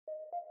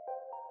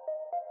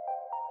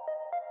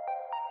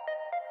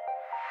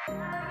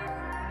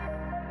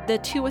The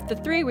 2 with the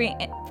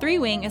three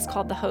wing is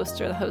called the host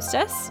or the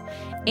hostess.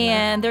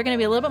 And they're going to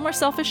be a little bit more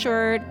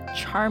self-assured,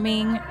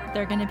 charming.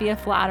 They're going to be a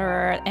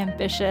flatterer,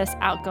 ambitious,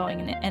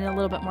 outgoing, and a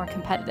little bit more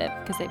competitive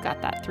because they've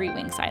got that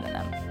 3-wing side in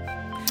them.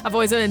 I've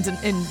always been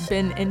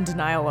in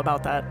denial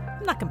about that.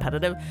 I'm not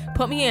competitive.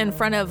 Put me in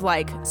front of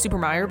like Super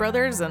Mario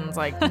Brothers and it's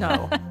like,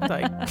 no,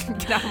 like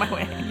get out of my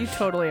way. You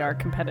totally are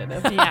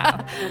competitive.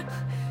 Yeah.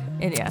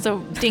 And yeah. So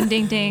ding,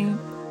 ding, ding.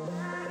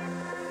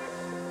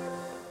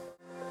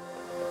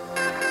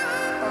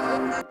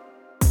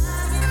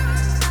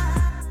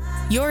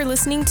 You're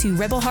listening to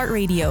Rebel Heart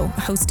Radio,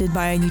 hosted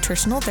by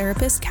nutritional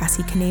therapist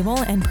Cassie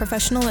Knavel and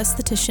professional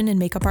esthetician and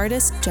makeup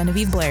artist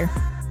Genevieve Blair.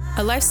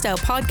 A lifestyle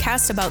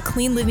podcast about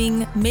clean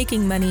living,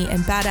 making money, and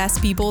badass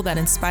people that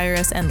inspire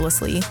us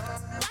endlessly.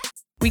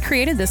 We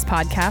created this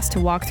podcast to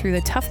walk through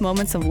the tough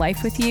moments of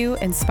life with you,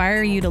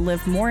 inspire you to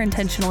live more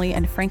intentionally,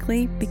 and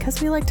frankly,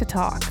 because we like to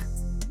talk.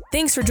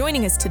 Thanks for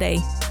joining us today.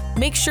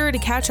 Make sure to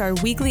catch our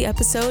weekly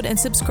episode and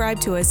subscribe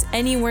to us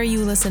anywhere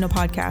you listen to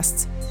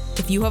podcasts.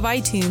 If you have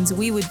iTunes,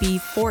 we would be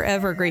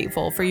forever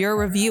grateful for your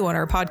review on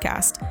our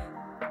podcast.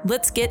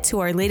 Let's get to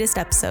our latest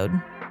episode.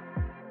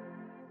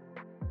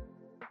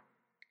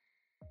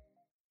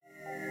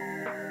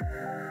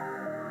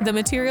 The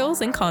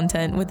materials and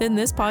content within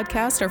this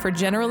podcast are for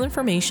general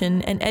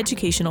information and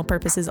educational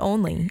purposes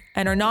only,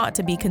 and are not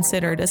to be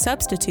considered a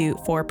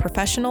substitute for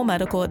professional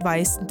medical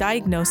advice,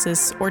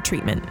 diagnosis, or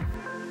treatment.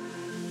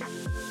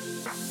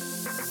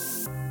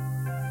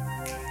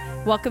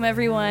 Welcome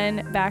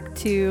everyone back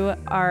to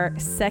our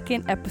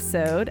second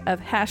episode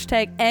of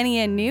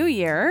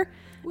 #EnneaNewYear.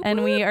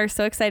 And we are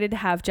so excited to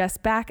have Jess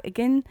back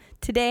again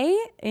today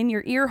in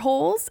your ear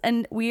holes.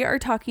 And we are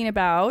talking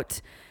about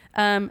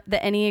the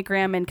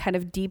Enneagram and kind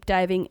of deep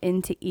diving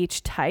into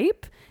each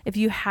type. If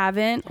you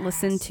haven't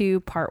listened to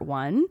part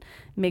 1,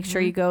 make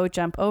sure you go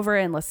jump over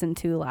and listen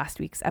to last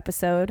week's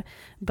episode.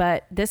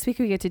 But this week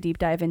we get to deep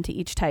dive into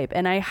each type.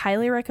 And I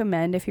highly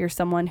recommend, if you're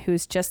someone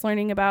who's just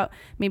learning about,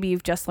 maybe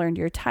you've just learned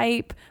your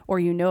type, or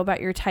you know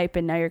about your type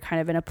and now you're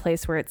kind of in a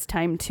place where it's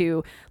time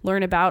to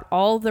learn about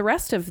all the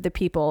rest of the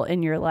people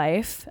in your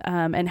life,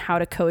 and how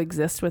to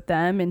coexist with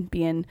them and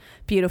be in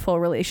beautiful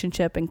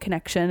relationship and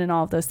connection and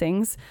all of those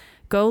things.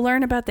 Go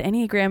learn about the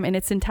Enneagram in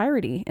its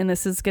entirety. And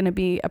this is going to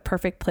be a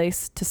perfect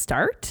place to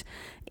start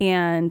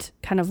and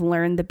kind of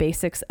learn the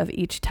basics of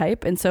each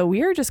type. And so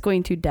we are just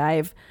going to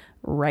dive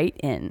right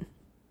in.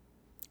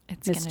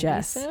 It's going to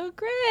be so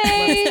great.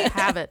 Let's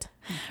have it.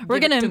 We're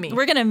going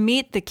to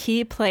meet the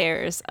key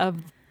players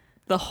of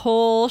the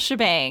whole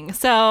shebang.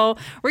 So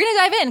we're going to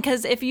dive in,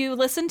 because if you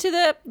listen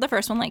to the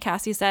first one, like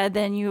Cassie said,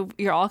 then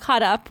you're all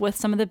caught up with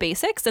some of the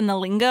basics and the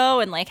lingo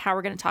and like how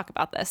we're going to talk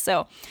about this.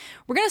 So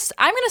I'm going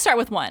to start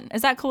with 1.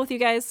 Is that cool with you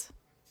guys?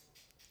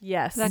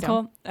 Yes. Is that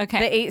cool? Okay.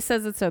 The 8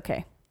 says it's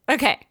okay.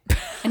 Okay.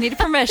 I need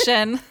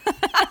permission.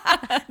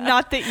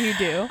 Not that you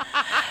do.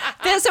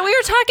 So we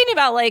were talking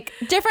about like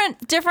different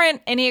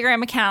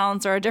Enneagram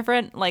accounts, or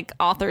different like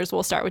authors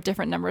will start with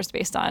different numbers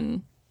based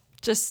on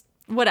just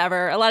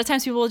whatever. A lot of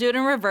times people will do it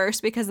in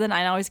reverse because the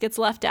 9 always gets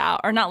left out,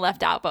 or not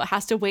left out, but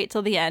has to wait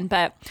till the end.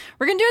 But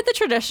we're going to do it the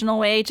traditional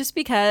way, just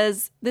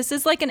because this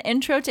is like an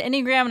intro to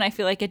Enneagram and I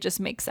feel like it just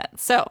makes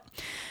sense. So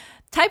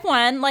type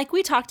 1, like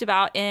we talked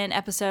about in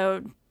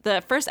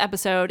the first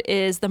episode,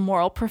 is the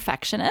moral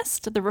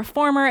perfectionist. The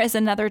reformer is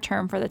another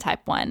term for the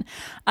type 1.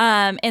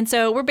 And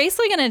so we're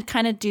basically going to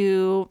kind of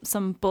do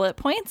some bullet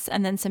points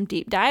and then some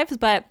deep dives.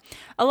 But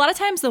a lot of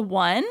times the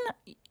 1,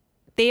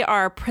 they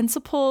are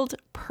principled,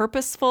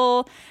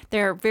 purposeful.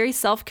 They're very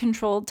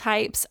self-controlled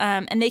types,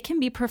 and they can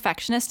be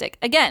perfectionistic.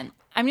 Again,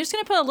 I'm just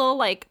going to put a little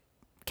like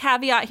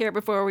caveat here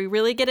before we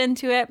really get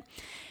into it.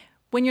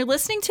 When you're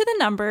listening to the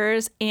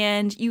numbers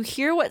and you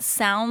hear what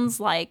sounds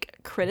like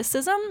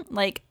criticism,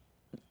 like,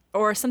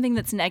 or something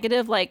that's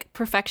negative, like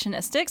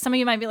perfectionistic, some of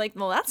you might be like,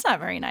 well, that's not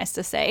very nice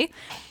to say.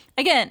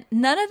 Again,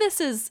 none of this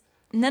is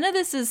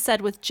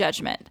said with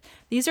judgment.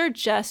 These are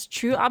just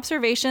true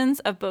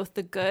observations of both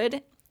the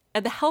good,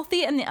 the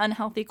healthy and the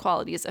unhealthy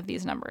qualities of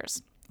these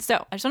numbers.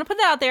 So I just want to put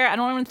that out there. I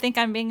don't want to think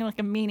I'm being like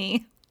a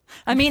meanie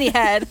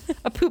head,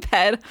 a poop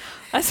head.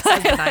 Yeah.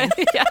 Sorry.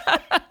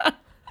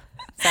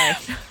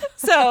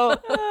 So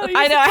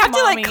I know I have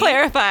to like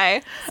clarify.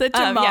 Such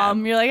a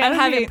mom. Yeah. You're like, I'm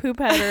having a poop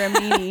head or a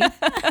meanie.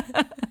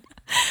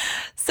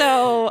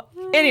 So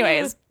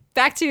anyways,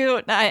 back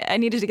to, I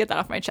needed to get that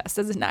off my chest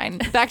as a 9.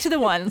 Back to the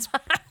 1s.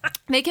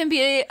 They can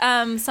be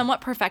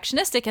somewhat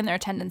perfectionistic in their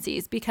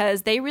tendencies,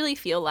 because they really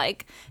feel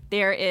like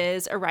there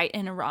is a right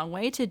and a wrong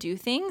way to do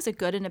things, a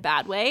good and a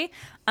bad way.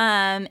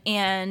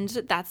 And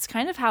that's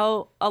kind of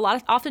how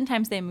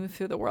oftentimes they move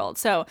through the world.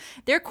 So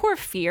their core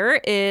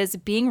fear is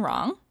being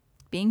wrong,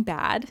 being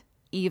bad,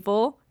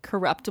 evil,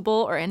 corruptible,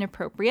 or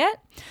inappropriate.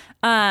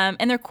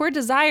 And their core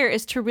desire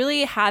is to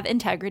really have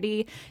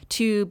integrity,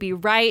 to be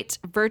right,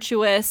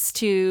 virtuous,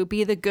 to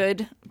be the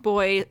good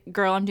boy,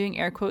 girl, I'm doing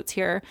air quotes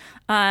here.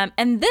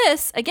 And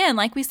this, again,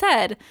 like we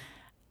said,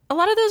 a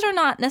lot of those are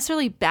not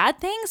necessarily bad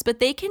things, but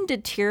they can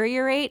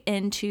deteriorate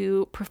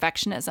into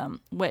perfectionism,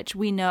 which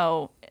we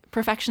know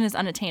perfection is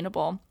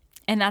unattainable.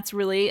 And that's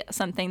really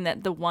something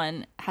that the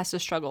 1 has to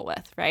struggle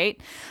with, right?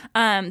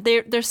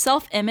 Their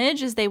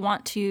self-image is they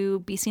want to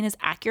be seen as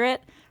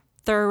accurate,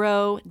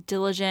 thorough,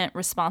 diligent,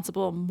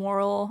 responsible,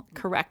 moral,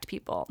 correct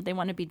people. They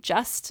want to be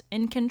just,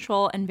 in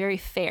control, and very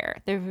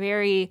fair. They're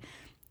very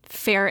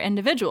fair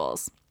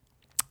individuals.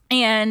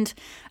 And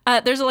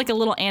there's like a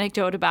little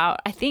anecdote about,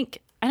 I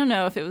don't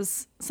know if it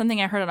was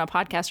something I heard on a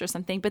podcast or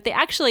something, but they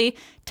actually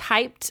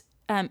typed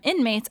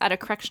inmates at a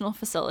correctional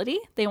facility.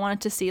 They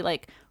wanted to see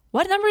like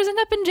what numbers end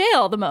up in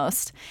jail the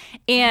most.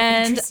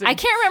 And I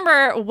can't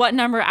remember what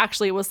number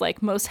actually was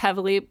like most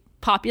heavily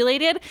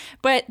populated,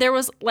 but there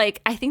was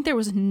like, I think there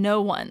was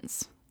no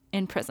ones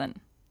in prison.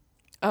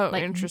 Oh,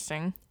 like,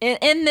 interesting.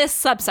 In this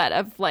subset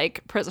of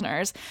like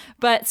prisoners.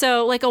 But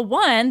so like a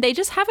 1, they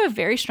just have a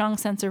very strong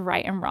sense of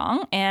right and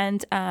wrong.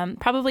 And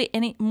probably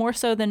any more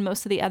so than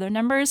most of the other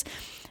numbers,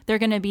 they're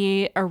going to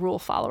be a rule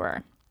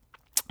follower.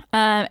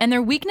 And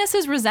their weakness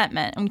is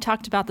resentment. And we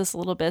talked about this a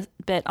little bit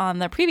on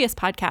the previous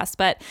podcast,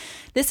 but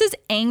this is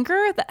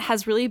anger that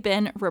has really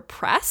been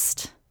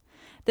repressed.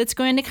 That's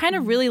going to kind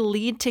of really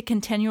lead to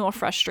continual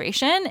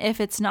frustration if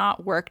it's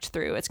not worked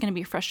through. It's going to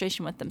be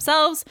frustration with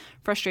themselves,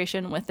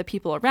 frustration with the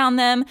people around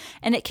them,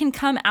 and it can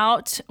come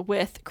out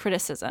with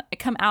criticism. It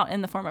come out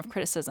in the form of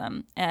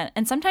criticism.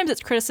 And sometimes it's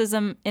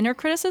criticism, inner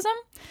criticism,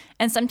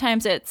 and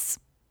sometimes it's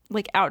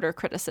like outer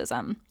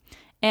criticism.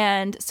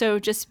 And so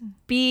just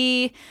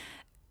be...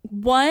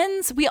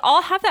 1s, we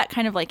all have that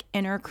kind of like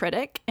inner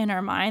critic in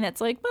our mind that's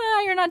like,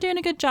 well, you're not doing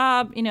a good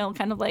job,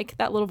 kind of like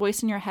that little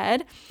voice in your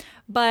head.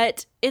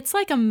 But it's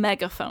like a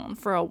megaphone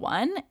for a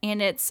 1,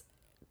 and it's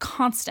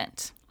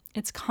constant.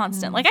 It's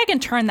constant. Like I can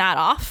turn that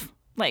off,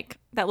 like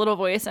that little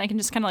voice, and I can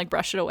just kind of like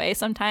brush it away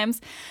sometimes.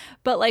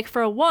 But like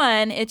for a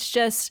 1, it's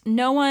just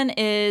no one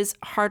is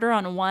harder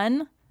on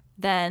 1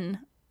 than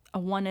a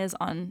 1 is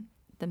on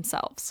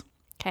themselves.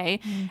 Okay.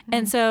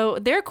 And so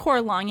their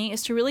core longing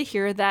is to really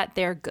hear that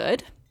they're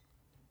good.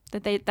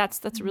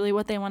 That's really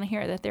what they want to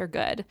hear, that they're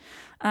good.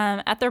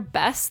 At their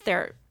best,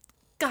 you're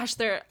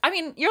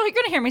going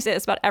to hear me say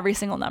this about every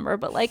single number,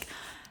 but like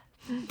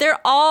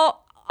they're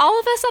all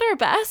of us at our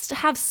best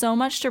have so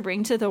much to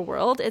bring to the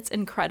world. It's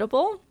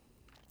incredible.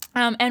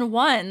 And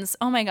 1s,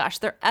 oh my gosh,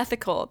 they're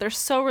ethical. They're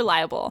so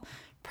reliable,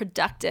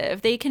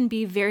 productive. They can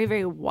be very,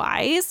 very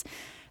wise.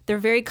 They're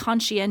very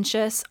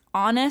conscientious,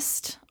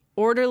 honest,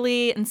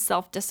 orderly, and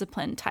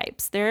self-disciplined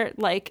types. They're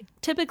like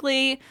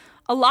typically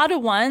a lot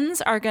of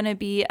 1s are going to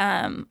be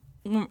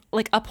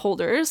like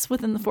upholders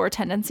within the 4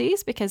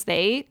 tendencies because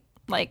they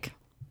like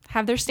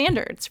have their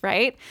standards,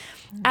 right?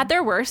 At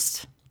their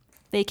worst,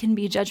 they can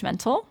be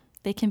judgmental.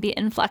 They can be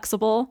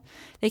inflexible.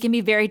 They can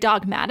be very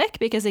dogmatic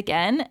because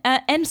again,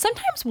 and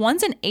sometimes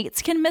 1s and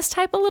 8s can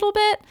mistype a little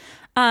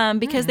bit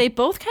because they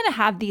both kind of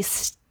have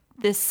this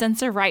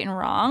sense of right and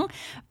wrong,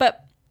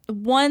 but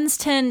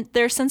 1s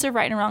their sense of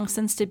right and wrong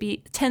tends to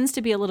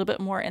be a little bit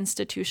more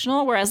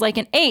institutional, whereas like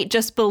an 8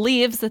 just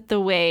believes that the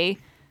way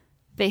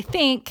they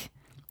think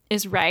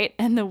is right,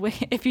 and the way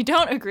if you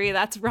don't agree,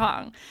 that's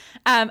wrong.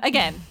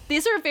 Again,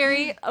 these are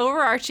very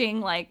overarching,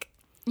 like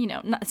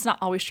it's not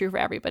always true for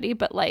everybody,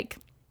 but like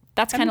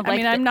that's kind of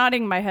like I'm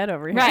nodding my head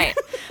over here, right?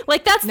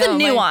 Like that's the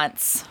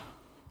nuance,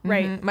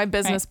 right? My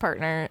business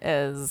partner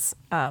is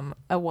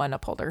a 1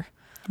 upholder.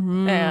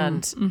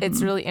 And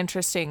it's really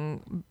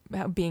interesting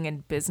being in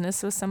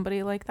business with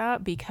somebody like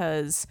that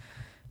because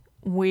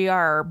we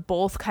are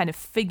both kind of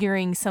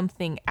figuring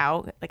something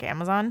out, like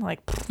Amazon,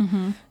 like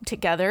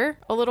together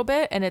a little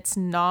bit, and it's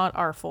not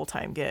our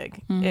full-time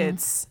gig.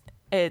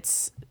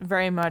 It's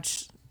very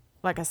much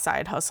like a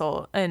side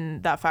hustle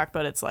in that fact,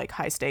 but it's like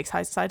high stakes,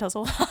 high side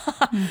hustle.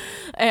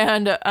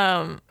 And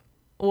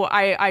well,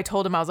 I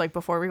told him, I was like,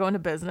 before we go into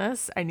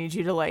business, I need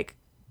you to like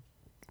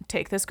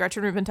take this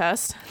Gretchen Rubin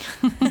test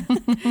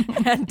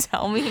and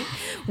tell me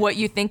what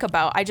you think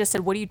about. I just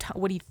said, what do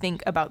you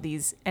think about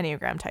these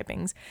Enneagram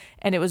typings?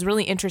 And it was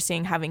really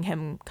interesting having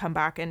him come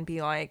back and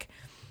be like,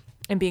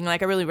 and being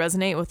like, I really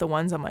resonate with the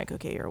 1s. I'm like,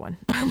 okay, you're a 1.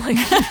 I'm like,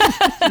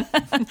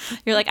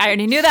 you're like, I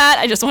already knew that.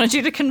 I just wanted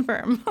you to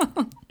confirm.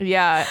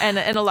 Yeah. And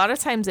a lot of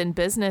times in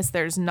business,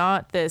 there's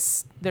not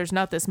this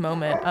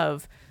moment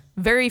of,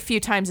 very few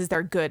times is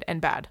there good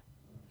and bad.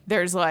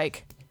 There's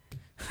like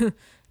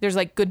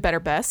good,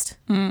 better, best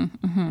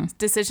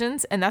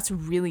decisions. And that's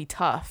really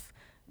tough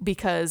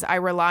because I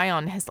rely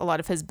on a lot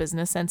of his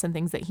business sense and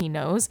things that he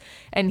knows.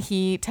 And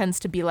he tends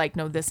to be like,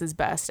 no, this is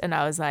best. And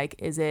I was like,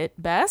 is it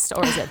best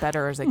or is it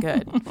better or is it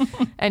good?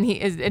 And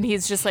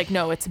he's just like,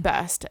 no, it's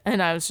best.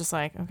 And I was just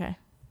like, okay.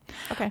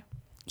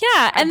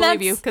 Yeah, I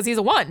believe you because he's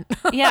a 1.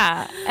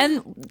 Yeah,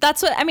 and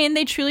that's what I mean.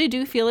 They truly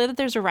do feel that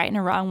there's a right and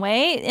a wrong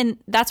way, and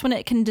that's when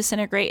it can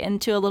disintegrate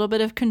into a little bit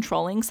of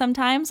controlling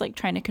sometimes, like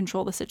trying to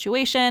control the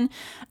situation.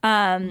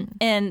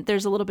 And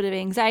there's a little bit of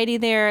anxiety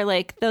there,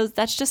 like those.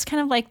 That's just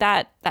kind of like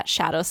that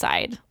shadow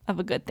side of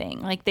a good thing.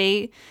 Like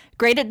they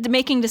great at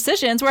making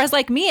decisions. Whereas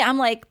like me, I'm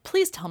like,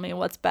 please tell me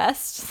what's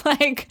best.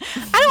 Like,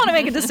 I don't want to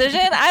make a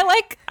decision. I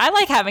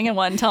like having a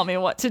 1 tell me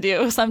what to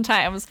do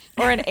sometimes,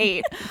 or an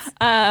 8.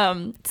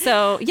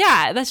 So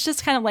yeah, that's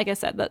just kind of, like I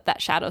said,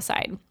 that shadow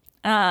side.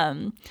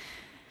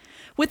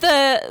 With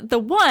the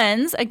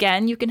 1s,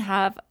 again, you can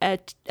have a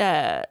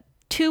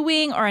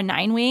 2-wing or a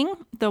 9-wing.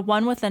 The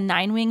one with a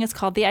 9-wing is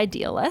called the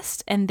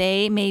idealist, and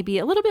they may be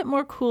a little bit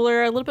more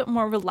cooler, a little bit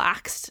more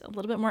relaxed, a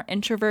little bit more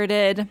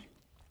introverted,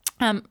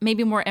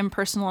 maybe more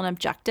impersonal and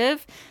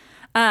objective.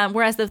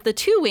 Whereas the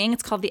 2-wing,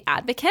 it's called the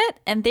advocate,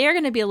 and they're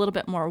going to be a little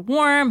bit more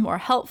warm, more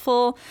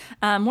helpful,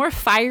 more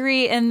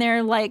fiery in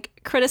their like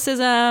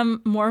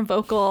criticism, more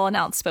vocal and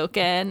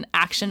outspoken,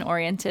 action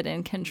oriented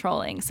and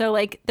controlling. So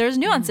like there's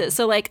nuances.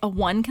 So like a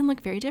 1 can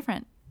look very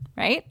different,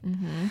 right?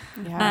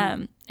 Yeah.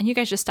 And you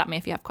guys just stop me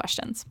if you have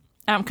questions.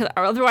 Because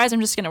otherwise I'm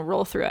just going to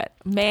roll through it.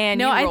 Man,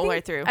 you roll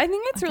right through. I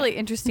think it's really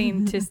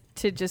interesting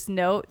to just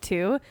note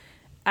too,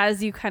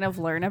 as you kind of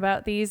learn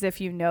about these, if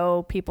you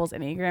know people's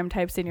Enneagram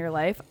types in your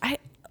life,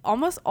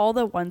 almost all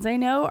the ones I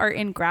know are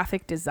in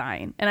graphic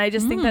design. And I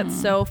just think that's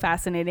so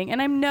fascinating.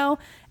 And I know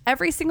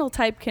every single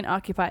type can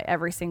occupy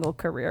every single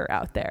career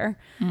out there,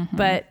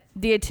 but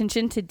the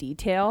attention to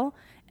detail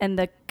and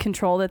the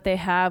control that they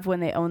have when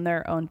they own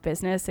their own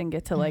business and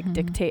get to like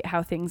dictate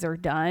how things are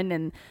done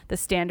and the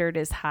standard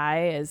is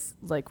high is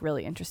like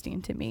really interesting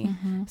to me.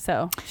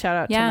 So shout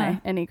out to my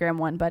Enneagram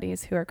 1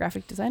 buddies who are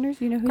graphic designers.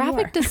 You know who graphic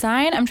you are.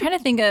 Design. I'm trying to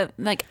think of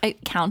like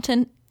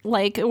accountant,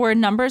 like where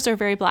numbers are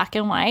very black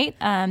and white.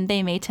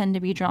 They may tend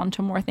to be drawn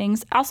to more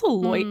things. Also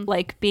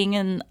like being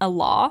in a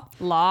law,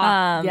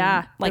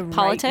 like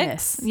politics.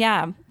 Rightness.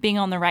 Yeah. Being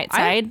on the right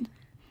side.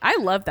 I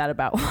love that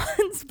about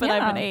 1s, but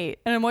I'm an 8.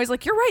 And I'm always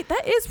like, you're right.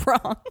 That is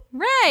wrong.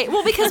 Right.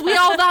 Well, because we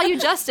all value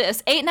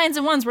justice. 8, 9s,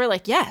 and 1s, we're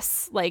like,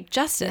 yes, like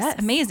justice. Yes.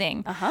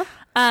 Amazing.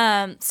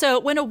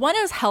 So when a 1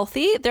 is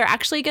healthy, they're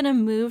actually going to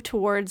move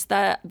towards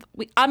I'm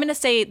going to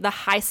say the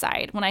high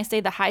side. When I say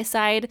the high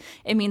side,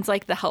 it means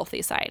like the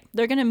healthy side.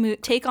 They're going to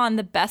take on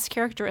the best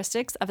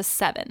characteristics of a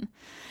 7.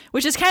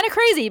 Which is kind of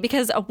crazy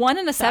because a 1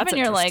 and a 7,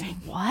 you're like,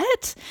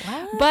 what?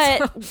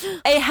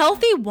 But a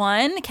healthy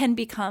 1 can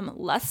become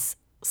less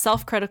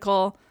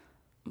self-critical,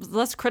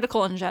 less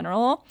critical in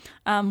general,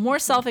 more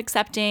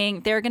self-accepting.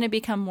 They're going to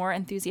become more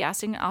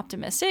enthusiastic and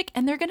optimistic,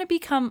 and they're going to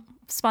become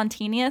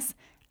spontaneous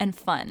and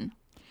fun,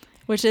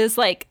 which is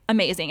like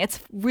amazing.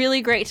 It's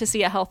really great to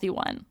see a healthy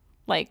 1.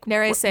 Like,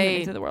 dare I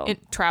say, to the world.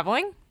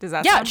 Traveling? Does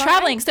that sound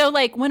traveling. Right? So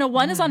like when a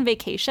 1 is on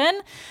vacation,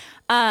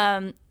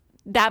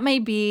 that may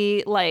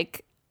be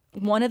like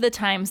one of the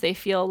times they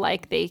feel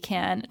like they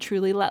can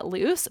truly let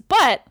loose,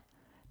 but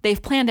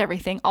they've planned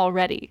everything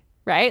already.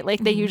 Right?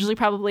 Like they usually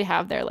probably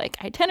have their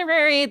like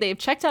itinerary. They've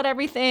checked out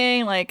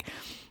everything. Like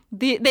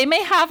they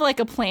may have like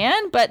a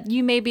plan, but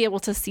you may be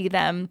able to see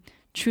them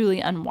truly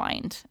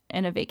unwind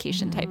in a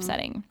vacation type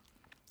setting.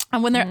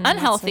 And when they're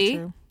unhealthy,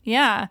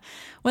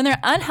 when they're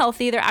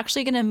unhealthy, they're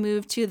actually going to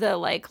move to the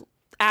like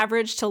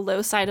average to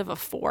low side of a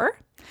 4.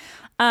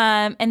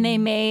 And they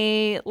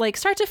may like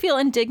start to feel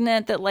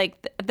indignant that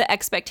like the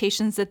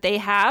expectations that they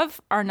have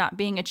are not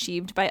being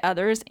achieved by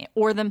others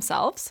or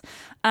themselves.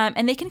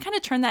 And they can kind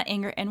of turn that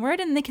anger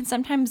inward, and they can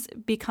sometimes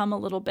become a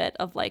little bit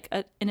of like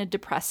in a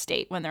depressed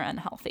state when they're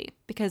unhealthy,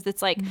 because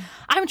it's like,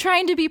 I'm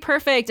trying to be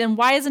perfect, and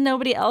why isn't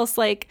nobody else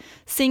like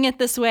seeing it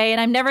this way? And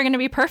I'm never going to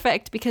be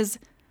perfect, because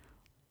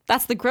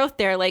that's the growth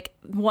there. Like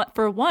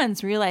for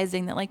 1s,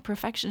 realizing that like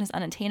perfection is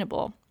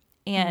unattainable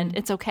and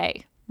it's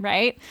okay.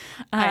 Right.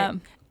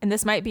 And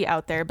this might be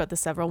out there, but the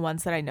several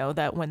 1s that I know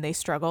that when they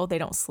struggle, they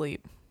don't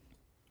sleep.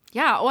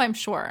 Yeah. Oh, I'm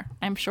sure.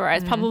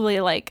 It's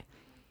probably like,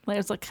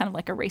 there's like kind of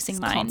like a racing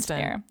mind constant.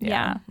 there.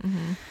 Yeah.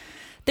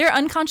 Their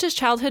unconscious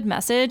childhood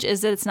message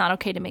is that it's not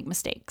okay to make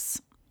mistakes.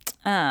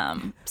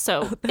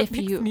 So if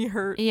you, me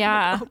hurt.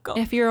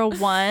 If you're a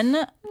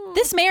 1,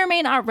 this may or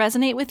may not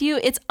resonate with you.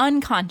 It's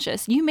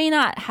unconscious. You may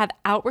not have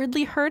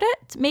outwardly heard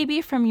it, maybe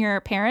from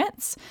your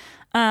parents,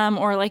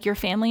 or like your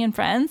family and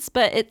friends,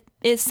 but it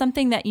is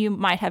something that you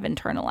might have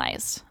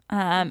internalized.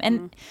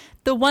 And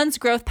the 1's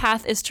growth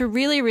path is to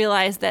really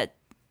realize that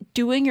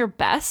doing your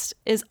best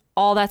is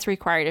all that's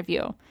required of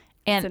you.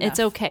 And it's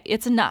okay.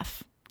 It's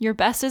enough. Your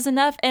best is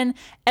enough, and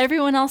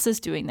everyone else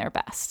is doing their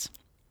best,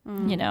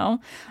 you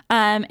know?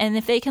 And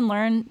if they can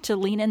learn to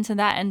lean into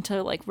that and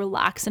to like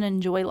relax and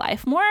enjoy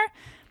life more,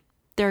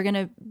 they're going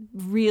to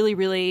really,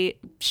 really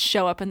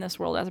show up in this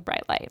world as a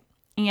bright light.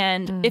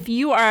 And if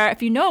you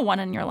know a 1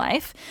 in your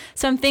life,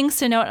 some things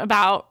to note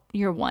about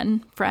your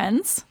 1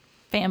 friends,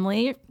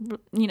 family,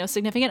 you know,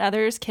 significant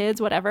others,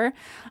 kids, whatever,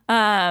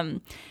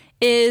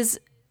 is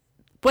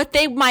what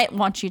they might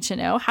want you to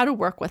know, how to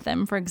work with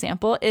them, for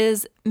example,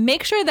 is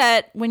make sure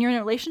that when you're in a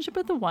relationship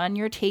with the 1,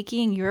 you're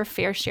taking your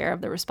fair share of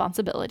the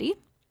responsibility.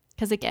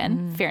 Because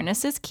again,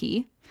 fairness is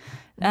key.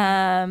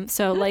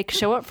 So like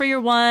show up for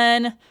your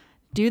 1,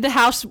 do the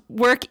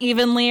housework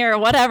evenly or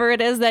whatever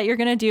it is that you're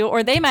going to do.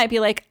 Or they might be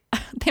like,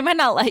 they might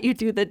not let you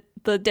do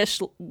the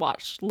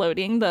dishwasher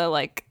loading, the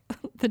like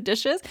the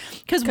dishes,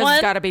 because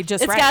it's got to be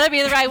just it's right. got to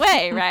be the right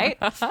way, right?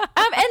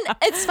 And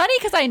it's funny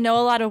because I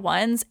know a lot of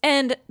ones,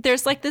 and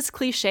there's like this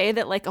cliche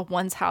that like a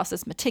one's house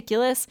is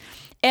meticulous,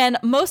 and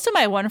most of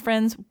my one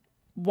friends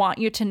want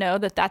you to know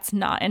that that's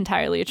not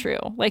entirely true.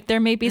 Like there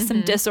may be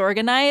some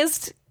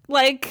disorganized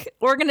like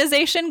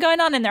organization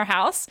going on in their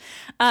house,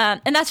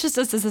 and that's just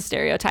as a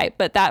stereotype,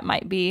 but that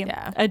might be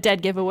a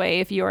dead giveaway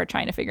if you are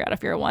trying to figure out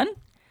if you're a one.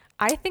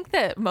 I think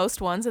that most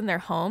ones in their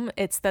home,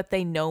 it's that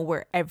they know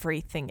where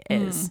everything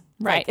is.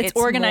 Right. Like, it's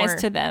organized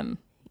to them.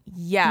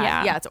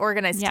 Yeah, it's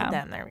organized to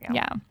them. There we go.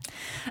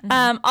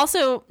 Yeah.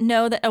 Also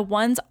know that a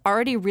one's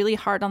already really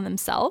hard on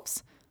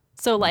themselves.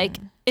 So like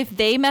if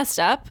they messed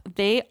up,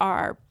 they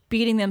are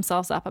beating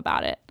themselves up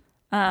about it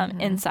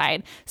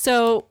inside.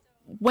 So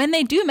when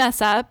they do mess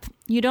up,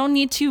 you don't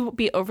need to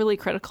be overly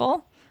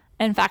critical.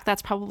 In fact,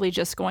 that's probably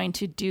just going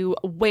to do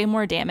way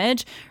more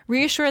damage.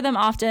 Reassure them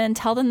often.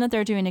 Tell them that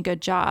they're doing a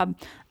good job.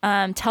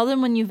 Tell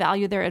them when you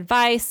value their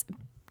advice.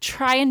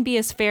 Try and be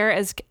as fair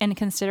and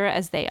considerate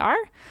as they are.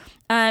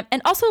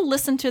 And also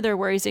listen to their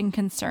worries and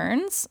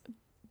concerns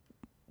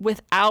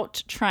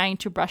without trying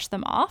to brush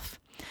them off.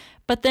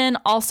 But then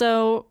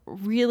also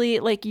really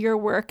like your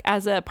work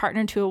as a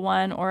partner to a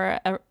one or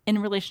in a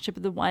relationship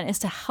with a one is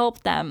to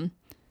help them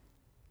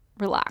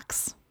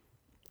relax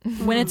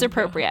when it's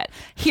appropriate.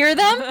 Hear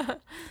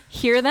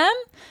them,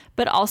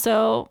 but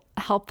also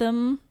help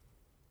them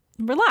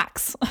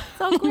relax.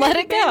 Let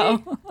it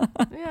go.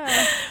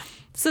 Yeah.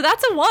 So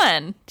that's a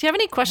one. Do you have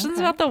any questions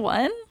about the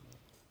one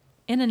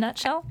in a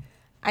nutshell?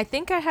 I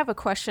think I have a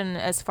question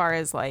as far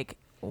as like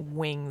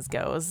wings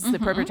goes. The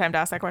appropriate time to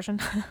ask that question.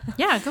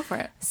 Yeah, go for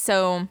it.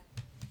 So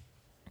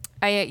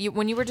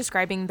when you were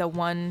describing the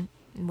one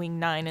wing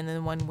 9 and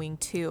then one wing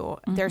 2,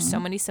 there's so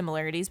many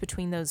similarities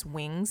between those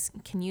wings.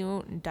 Can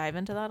you dive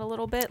into that a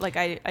little bit? Like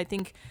I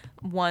think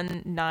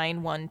 1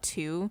 9 1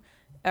 2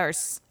 are,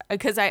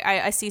 because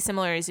I see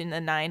similarities in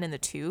the 9 and the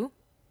 2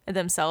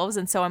 themselves,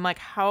 and so I'm like,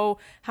 how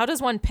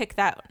does one pick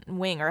that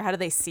wing, or how do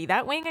they see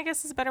that wing, I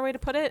guess is a better way to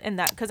put it. And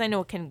that, because I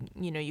know it can,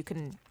 you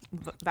can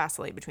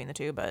vacillate between the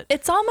two, but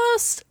it's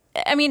almost,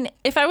 I mean,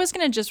 if I was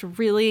gonna just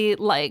really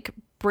like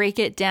break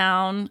it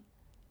down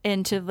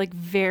into like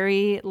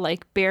very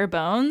like bare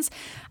bones,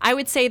 I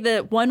would say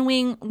the one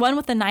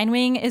with the 9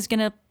 wing is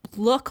gonna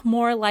look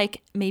more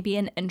like maybe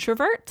an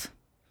introvert,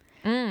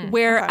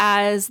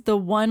 whereas the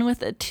one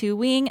with a 2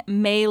 wing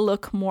may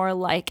look more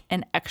like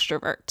an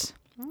extrovert.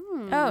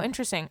 Oh,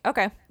 interesting.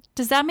 Okay.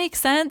 Does that make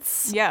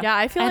sense? Yeah. Yeah,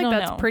 I feel like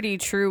that's know. pretty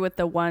true with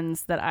the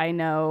ones that I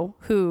know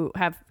who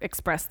have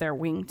expressed their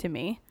wing to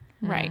me.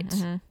 Right.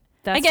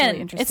 That's Again,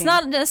 really interesting. it's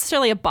not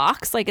necessarily a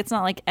box. Like it's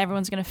not like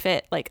everyone's gonna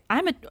fit. Like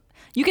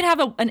you can have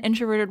an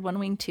introverted 1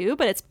 wing too,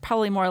 but it's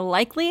probably more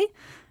likely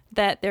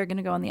that they're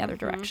gonna go in the other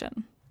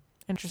direction.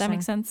 Interesting. Does that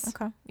make sense?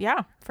 Okay.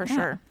 Yeah, for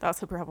sure. That's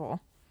super helpful.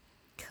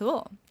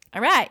 Cool.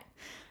 All right.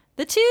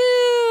 The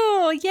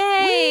 2.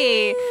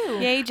 Yay. Woo.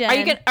 Yay, Jen.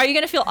 Are you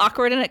gonna feel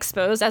awkward and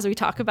exposed as we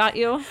talk about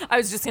you? I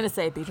was just gonna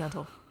say, be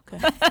gentle.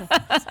 Okay.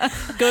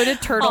 Go to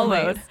turtle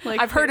Always. mode. Like,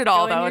 I've heard it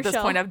all go in though. your At this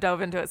shell. point, I've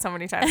dove into it so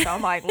many times. So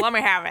I'm like, let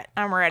me have it.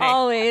 I'm ready.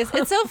 Always.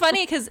 It's so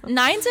funny because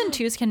 9s and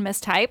 2s can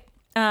mistype.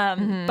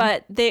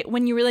 But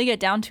when you really get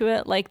down to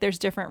it, like there's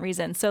different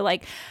reasons. So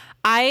like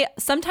I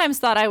sometimes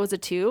thought I was a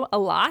 2 a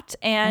lot.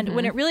 And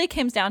when it really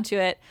comes down to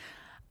it,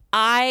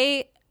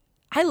 I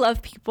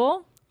love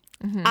people.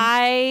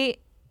 I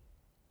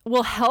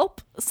will help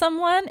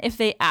someone if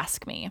they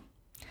ask me.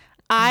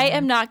 I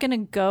am not going to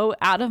go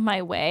out of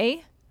my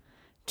way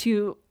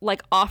to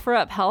like offer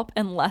up help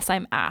unless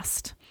I'm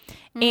asked.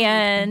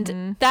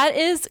 And that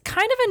is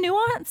kind of a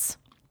nuance.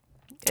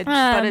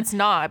 But it's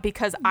not,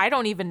 because I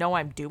don't even know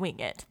I'm doing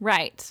it.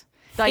 Right.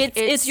 Like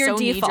it's your so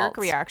default knee-jerk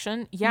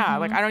reaction. Yeah,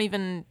 like I don't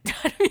even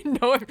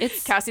know.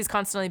 Cassie's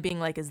constantly being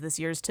like, "Is this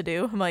yours to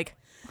do?" I'm like,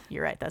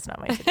 "You're right. That's not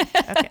my to do."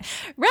 Okay.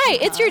 Right.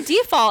 It's your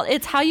default.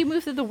 It's how you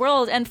move through the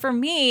world. And for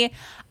me,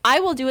 I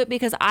will do it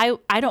because I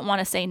don't want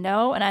to say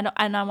no, and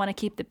I want to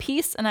keep the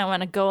peace, and I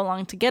want to go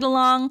along to get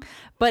along.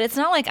 But it's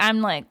not like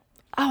I'm like,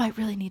 oh, I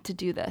really need to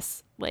do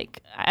this.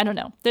 Like, I don't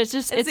know. There's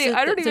just I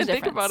don't even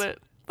think about it.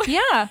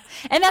 Yeah.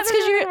 And that's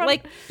because you're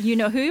like, you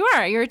know who you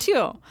are. You're a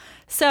 2.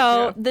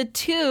 So the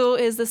 2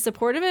 is the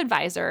supportive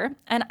advisor.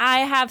 And I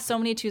have so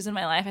many 2s in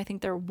my life. I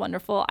think they're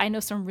wonderful. I know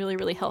some really,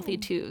 really healthy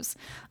 2s.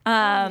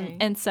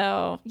 And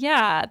so,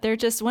 yeah, they're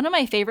just one of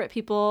my favorite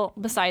people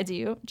besides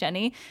you,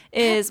 Jenny,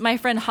 is my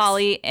friend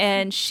Holly.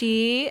 And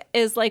she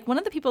is like one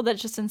of the people that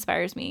just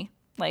inspires me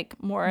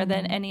like more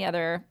than any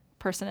other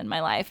person in my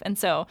life. And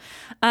so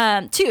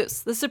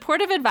 2s, the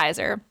supportive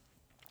advisor.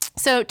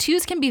 So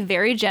 2s can be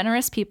very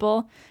generous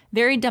people,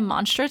 very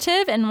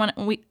demonstrative, and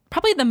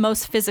probably the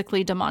most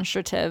physically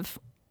demonstrative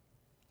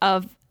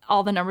of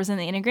all the numbers in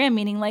the Enneagram,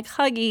 meaning like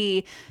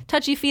huggy,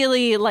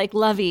 touchy-feely, like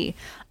lovey.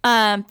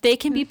 They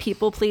can be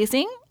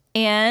people-pleasing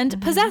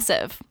and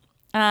possessive.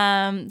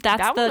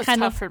 That was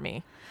tough for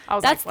me. I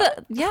was that's like,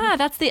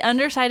 that's the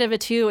underside of a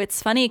 2.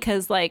 It's funny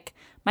because like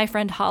my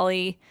friend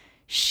Holly,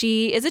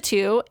 she is a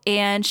 2,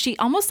 and she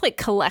almost like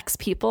collects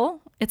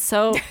people. It's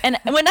so, and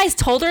when I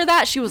told her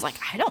that, she was like,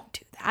 I don't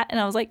do that. And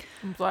I was like,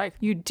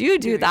 you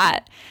do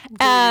that.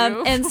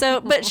 And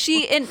so, but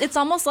and it's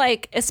almost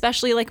like,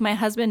 especially like my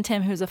husband,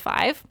 Tim, who's a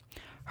 5,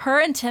 her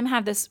and Tim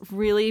have this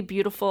really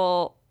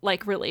beautiful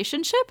like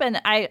relationship.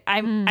 And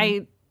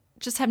I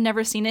just have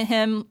never seen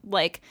him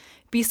like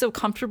be so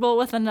comfortable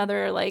with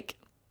another, like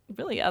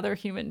really other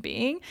human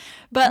being.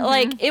 But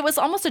like, it was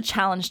almost a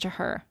challenge to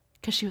her.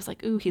 Because she was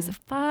like, ooh, he's a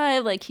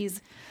 5. Like,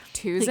 he's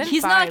 2s and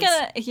he's 5s. not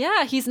gonna,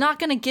 he's not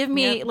gonna give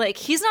me, like,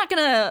 he's not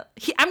gonna,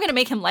 I'm gonna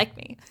make him like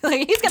me.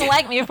 Like, he's gonna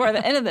like me before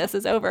the end of this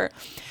is over.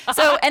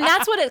 So, and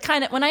that's what it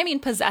kind of, when I mean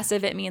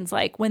possessive, it means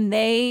like when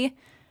they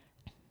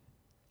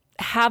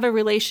have a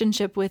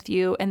relationship with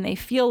you and they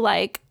feel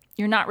like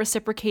you're not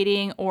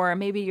reciprocating, or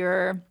maybe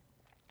you're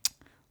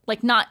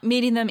like not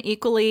meeting them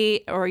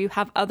equally, or you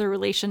have other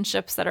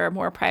relationships that are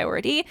more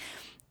priority,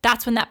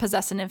 that's when that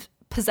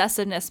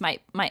possessiveness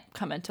might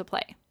come into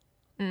play.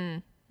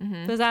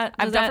 Does that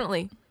I've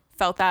definitely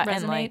felt that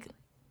resonate? in like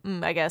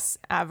I guess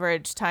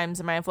average times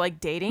in my life. Like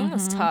dating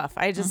was tough.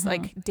 I just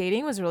like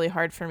dating was really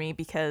hard for me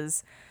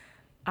because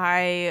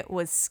I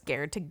was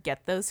scared to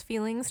get those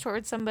feelings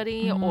towards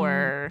somebody.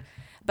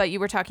 But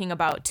you were talking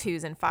about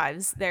 2s and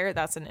 5s there.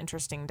 That's an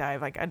interesting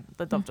dive. Like I'd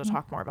love to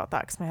talk more about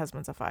that because my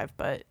husband's a 5.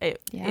 But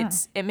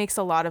it makes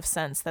a lot of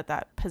sense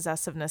that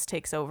possessiveness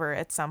takes over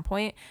at some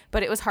point.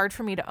 But it was hard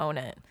for me to own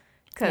it.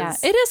 Yeah,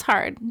 it is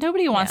hard.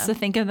 Nobody wants to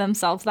think of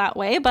themselves that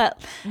way. But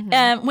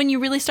when you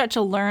really start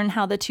to learn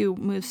how the 2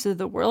 moves through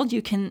the world,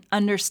 you can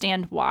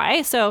understand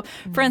why. So,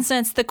 for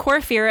instance, the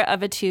core fear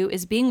of a 2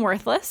 is being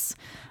worthless,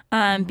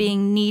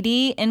 being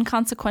needy,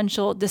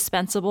 inconsequential,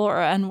 dispensable, or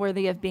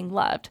unworthy of being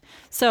loved.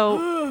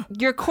 So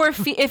your core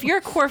if your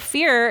core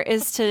fear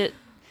is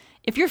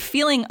if you're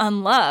feeling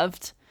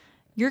unloved,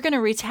 you're going to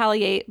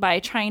retaliate by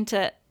trying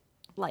to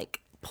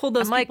like pull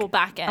those people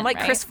back in. I'm like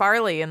right? Chris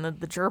Farley in the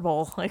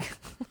gerbil. Like,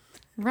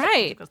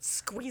 right. let's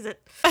squeeze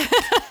it.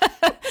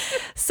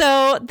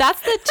 So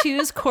that's the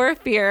 2's core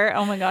fear.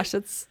 Oh my gosh,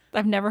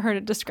 I've never heard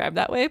it described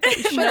that way, but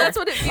sure. But that's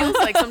what it feels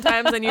like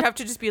sometimes, and you have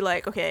to just be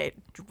like, okay,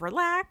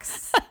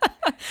 relax.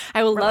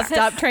 I will love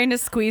Stop trying to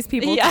squeeze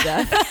people to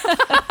death.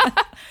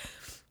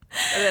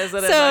 It is.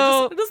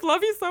 So- I just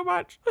love you so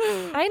much.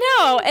 I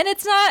know. And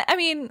it's not, I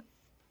mean,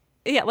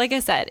 yeah, like I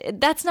said,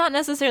 that's not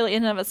necessarily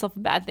in and of itself a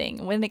bad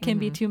thing when it can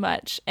be too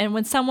much. And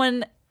when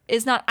someone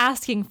is not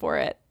asking for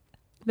it,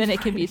 then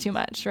it can be too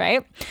much,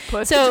 right?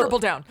 Put the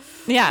gerbil down.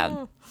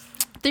 Yeah.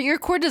 Your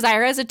core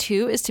desire as a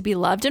 2 is to be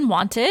loved and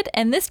wanted,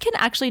 and this can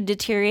actually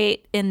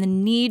deteriorate in the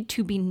need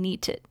to be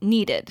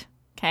needed.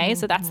 Okay,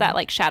 so that's that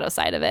like shadow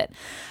side of it.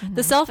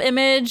 The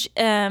self-image,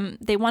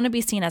 they want to be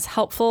seen as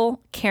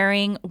helpful,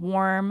 caring,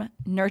 warm,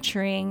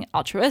 nurturing,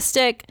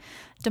 altruistic,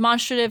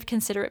 demonstrative,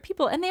 considerate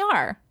people, and they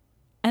are.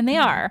 And they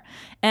are.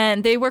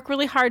 And they work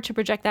really hard to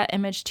project that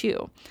image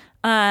too.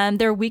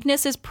 Their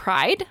weakness is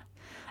pride.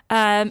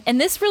 And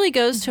this really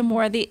goes to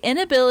more the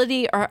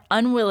inability or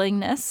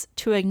unwillingness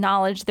to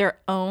acknowledge their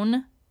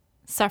own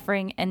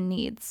suffering and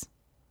needs.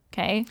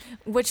 Okay.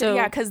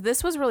 Because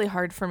this was really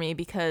hard for me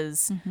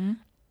because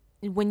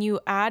when you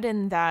add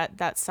in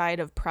that side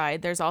of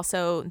pride, there's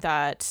also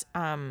that,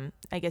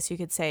 I guess you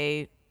could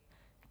say,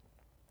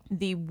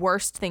 the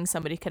worst thing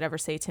somebody could ever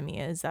say to me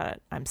is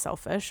that I'm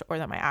selfish, or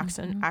that my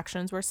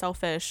actions were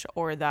selfish,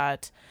 or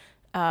that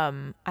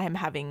I am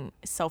having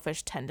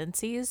selfish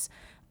tendencies.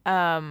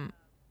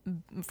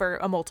 For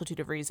a multitude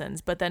of reasons.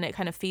 But then it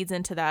kind of feeds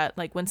into that,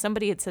 like when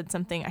somebody had said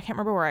something, I can't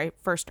remember where I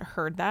first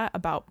heard that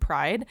about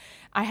pride,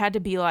 I had to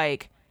be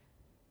like,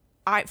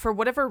 for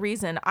whatever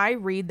reason, I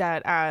read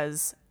that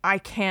as I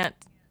can't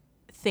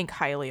think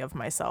highly of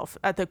myself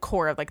at the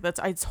core of like,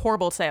 it's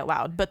horrible to say out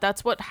loud, but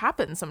that's what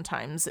happens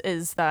sometimes,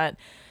 is that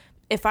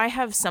if I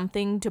have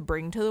something to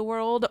bring to the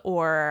world,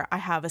 or I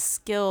have a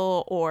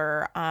skill,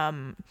 or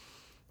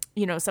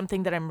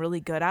something that I'm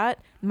really good at,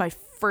 my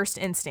first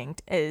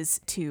instinct is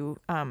to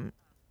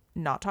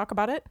not talk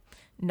about it.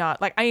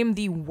 Not like, I am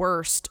the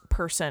worst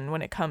person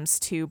when it comes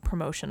to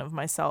promotion of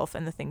myself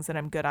and the things that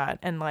I'm good at.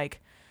 And like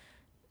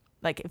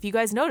if you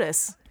guys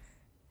notice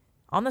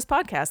on this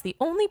podcast, the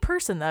only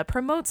person that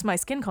promotes my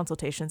skin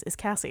consultations is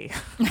Cassie.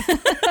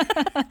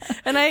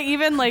 And I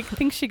even like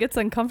think she gets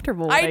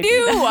uncomfortable. I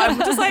do. I'm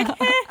just like,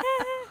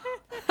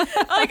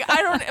 like,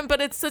 I don't,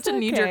 but it's such a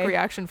knee-jerk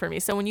reaction for me.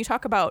 So when you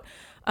talk about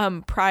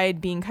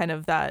pride being kind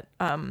of that,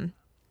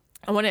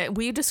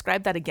 will you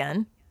describe that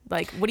again?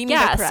 Like, what do you mean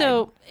by pride?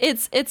 So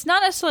it's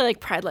not necessarily like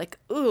pride, like,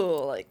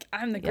 ooh, like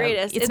I'm the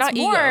greatest. It's not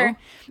more ego.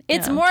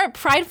 It's more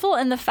prideful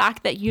in the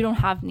fact that you don't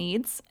have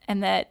needs,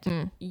 and that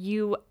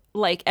you,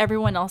 like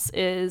everyone else,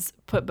 is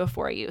put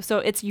before you. So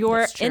it's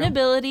your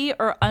inability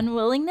or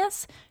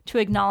unwillingness to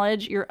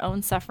acknowledge your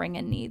own suffering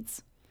and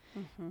needs.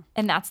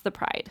 And that's the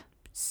pride.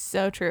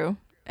 So true.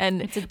 And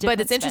but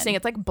it's interesting.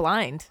 It's like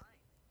blind.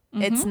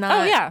 It's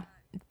not. Oh yeah.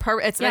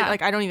 It's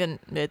like I don't even.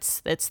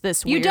 It's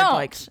this You weird. don't.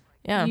 Like,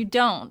 yeah. You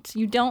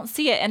don't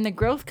see it, and the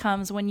growth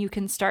comes when you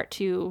can start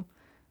to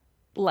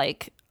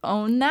like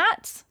own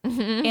that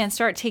and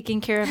start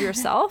taking care of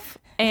yourself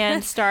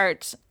and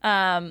start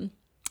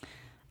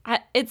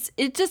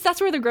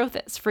that's where the growth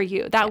is for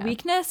you. That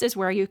weakness is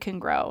where you can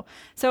grow.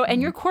 So,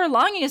 and your core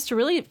longing is to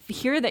really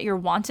hear that you're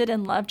wanted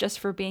and loved just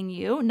for being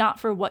you, not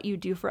for what you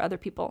do for other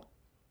people.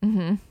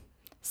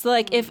 So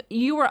like if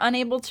you were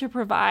unable to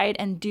provide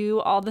and do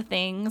all the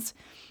things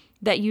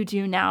that you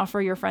do now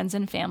for your friends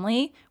and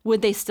family,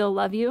 would they still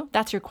love you?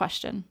 That's your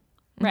question,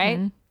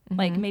 right?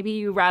 Like maybe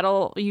you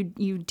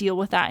deal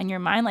with that in your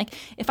mind. Like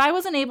if I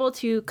wasn't able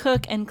to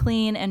cook and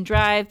clean and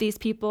drive these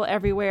people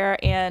everywhere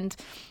and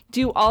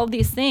do all of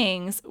these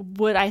things,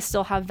 would I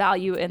still have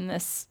value in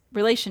this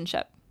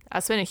relationship?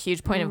 That's been a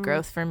huge point of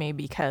growth for me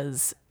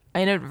because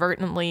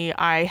inadvertently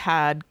I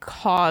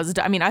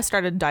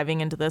started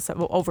diving into this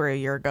over a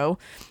year ago.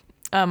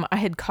 I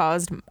had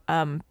caused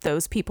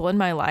those people in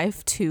my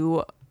life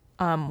to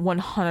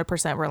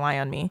 100% rely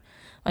on me.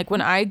 Like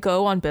when I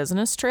go on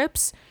business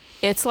trips,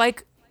 it's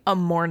like a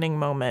mourning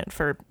moment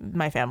for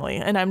my family.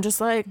 And I'm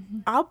just like,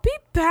 I'll be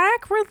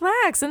back,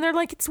 relax. And they're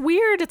like, it's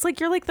weird. It's like,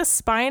 you're like the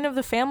spine of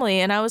the family.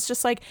 And I was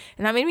just like,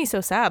 and that made me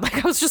so sad.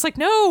 Like, I was just like,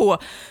 no,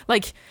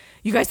 like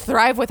you guys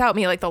thrive without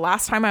me. Like the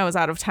last time I was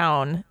out of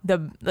town,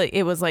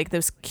 it was like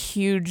this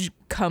huge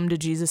come to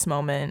Jesus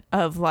moment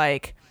of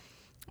like,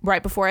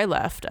 right before I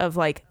left, of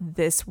like,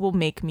 this will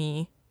make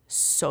me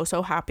so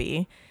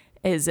happy,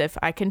 is if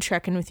I can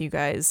check in with you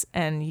guys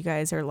and you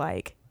guys are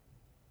like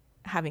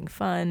having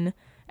fun,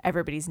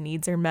 everybody's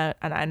needs are met,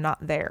 and I'm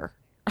not there.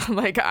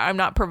 Like I'm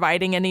not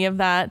providing any of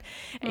that,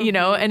 you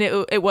know, and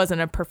it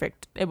wasn't a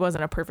perfect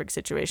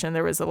situation.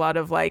 There was a lot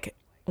of like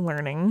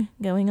learning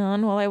going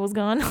on while I was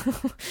gone.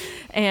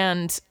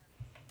 And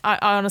I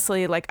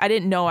honestly, like, I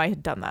didn't know I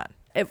had done that.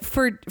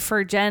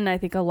 For Jen, I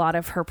think a lot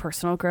of her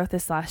personal growth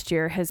this last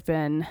year has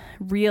been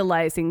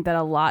realizing that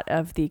a lot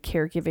of the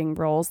caregiving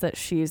roles that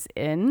she's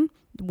in,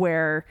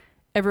 where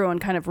everyone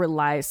kind of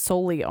relies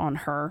solely on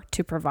her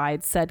to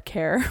provide said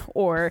care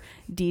or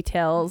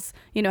details,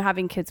 you know,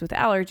 having kids with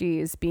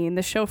allergies, being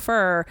the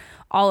chauffeur,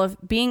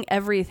 being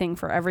everything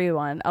for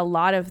everyone. A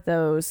lot of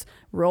those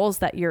roles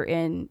that you're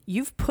in,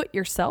 you've put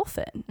yourself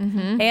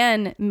in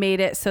and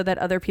made it so that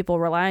other people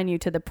rely on you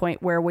to the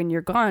point where when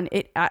you're gone,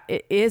 it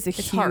is a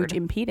huge hard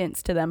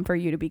impedance to them for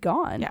you to be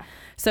gone. Yeah.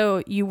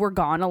 So you were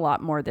gone a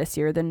lot more this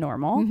year than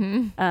normal.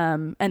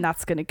 And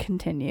that's going to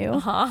continue.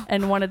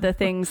 And one of the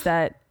things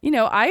that, you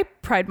know, I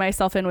pride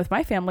myself in with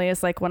my family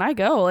is like when I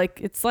go, like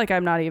it's like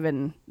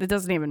it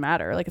doesn't even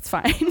matter. Like it's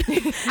fine.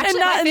 Actually, and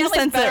not my in the family's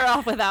sense better that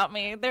off without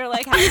me. They're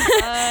like having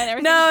fun.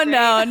 Everything's no,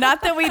 great.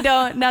 not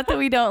that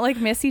we don't like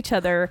miss each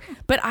other,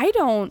 but I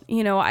don't,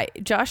 you know,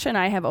 Josh and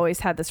I have always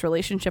had this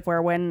relationship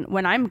where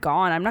when I'm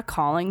gone, I'm not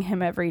calling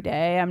him every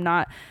day. I'm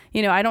not,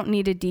 you know, I don't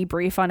need to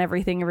debrief on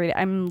everything every day.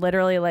 I'm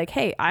literally like,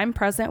 hey, I'm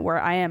present where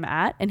I am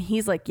at. And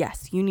he's like,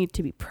 yes, you need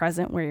to be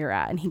present where you're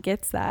at. And he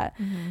gets that.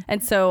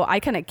 And so I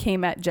kind of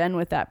came at Jen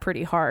with that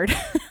pretty hard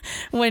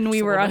when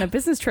we were on a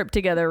business trip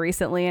together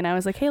recently. And I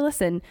was like, hey,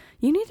 listen,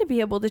 you need to be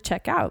able to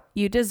check out.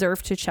 You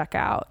deserve to check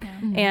out.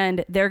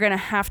 And they're going to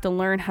have to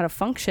learn how to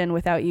function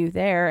without you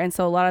there. And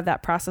so a lot of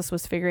that process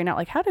was figuring out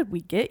like, how did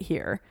we get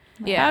here?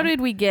 Yeah. How did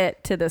we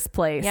get to this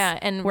place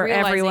and where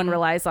everyone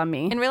relies on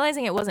me? And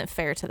realizing it wasn't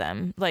fair to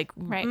them. Like,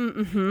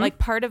 like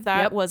part of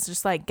that was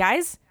just like,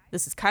 guys,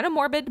 this is kind of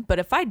morbid, but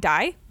if I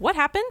die, what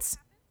happens?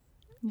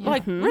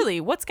 Like,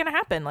 really, what's going to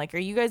happen? Like, are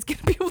you guys going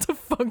to be able to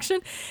function?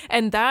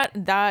 And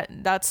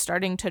that's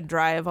starting to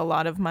drive a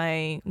lot of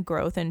my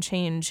growth and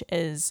change,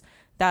 is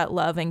that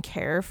love and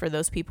care for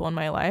those people in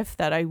my life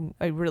that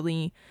I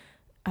really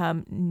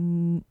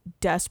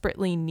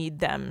desperately need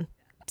them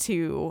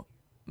to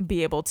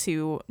be able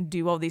to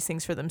do all these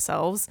things for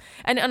themselves.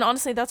 And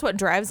honestly, that's what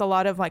drives a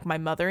lot of like my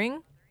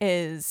mothering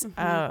is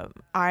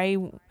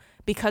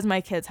because my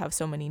kids have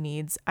so many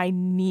needs, I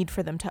need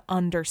for them to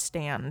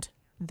understand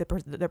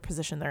the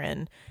position they're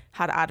in,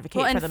 how to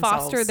advocate for themselves. And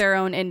foster their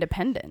own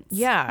independence.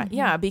 Yeah,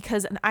 yeah,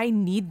 because I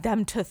need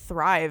them to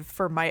thrive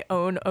for my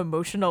own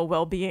emotional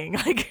well-being.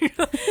 Like,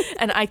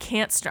 and I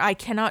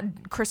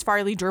cannot Chris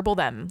Farley dribble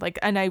them. Like,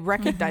 and I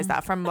recognize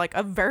that from like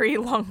a very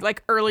long,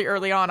 like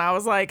early on. I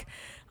was like,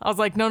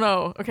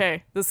 no,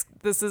 okay, this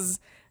is.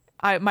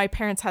 My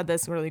parents had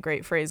this really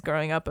great phrase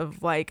growing up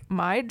of like,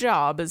 my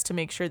job is to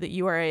make sure that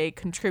you are a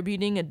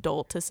contributing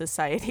adult to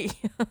society.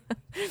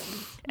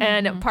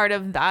 And part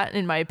of that,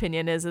 in my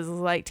opinion, is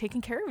like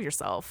taking care of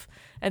yourself.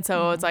 And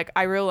so it's like,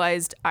 I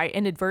realized I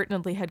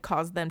inadvertently had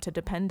caused them to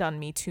depend on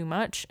me too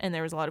much. And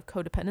there was a lot of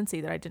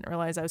codependency that I didn't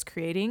realize I was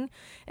creating.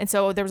 And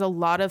so there was a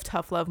lot of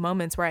tough love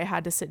moments where I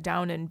had to sit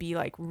down and be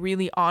like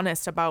really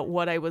honest about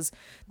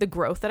the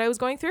growth that I was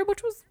going through,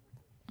 which was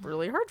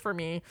really hard for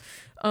me.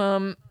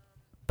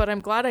 But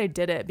I'm glad I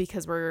did it,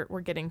 because we're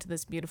getting to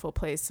this beautiful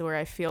place where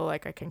I feel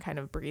like I can kind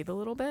of breathe a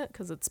little bit,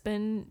 because it's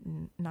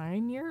been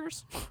 9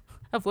 years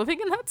of living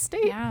in that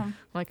state. Yeah.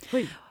 Like,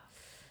 wait.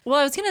 Well,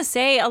 I was going to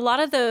say a lot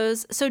of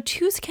those, so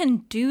twos can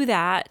do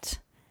that.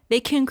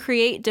 They can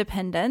create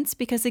dependence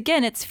because,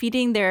 again, it's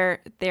feeding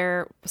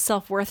their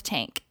self-worth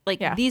tank.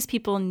 Like, these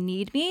people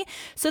need me.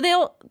 So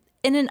they'll,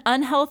 in an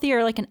unhealthy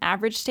or like an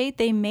average state,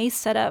 they may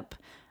set up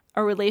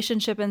a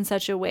relationship in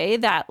such a way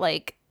that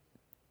like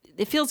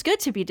it feels good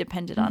to be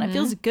depended on. It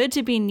feels good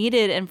to be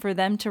needed and for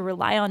them to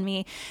rely on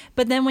me.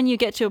 But then when you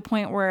get to a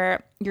point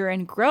where you're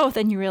in growth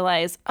and you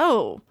realize,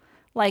 oh,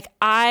 like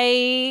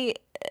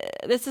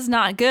this is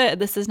not good.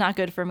 This is not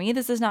good for me.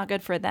 This is not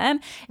good for them.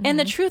 And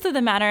the truth of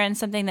the matter, and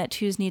something that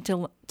twos need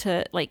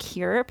to like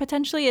hear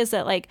potentially, is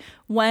that like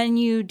when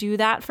you do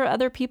that for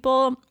other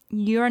people,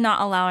 you're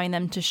not allowing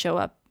them to show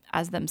up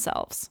as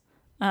themselves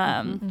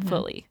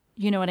fully.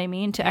 You know what I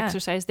mean? To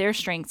exercise their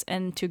strengths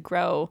and to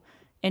grow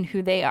in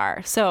who they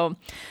are. So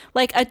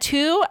like a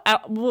 2,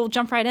 we'll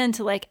jump right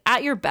into like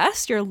at your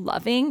best, you're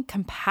loving,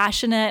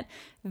 compassionate,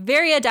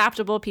 very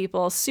adaptable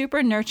people,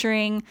 super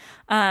nurturing,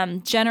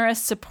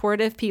 generous,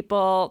 supportive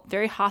people,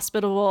 very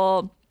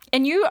hospitable.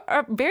 And you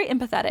are very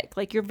empathetic.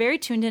 Like you're very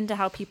tuned into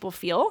how people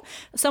feel.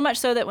 So much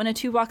so that when a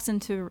 2 walks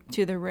into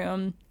the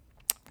room,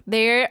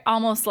 they're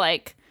almost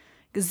like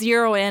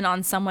zero in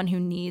on someone who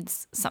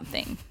needs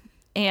something.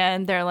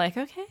 And they're like,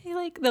 okay,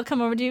 like they'll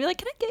come over to you and be like,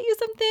 can I get you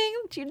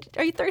something?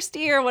 Are you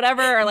thirsty or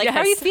whatever? Or like,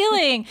 how are you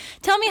feeling?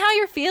 Tell me how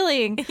you're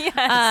feeling.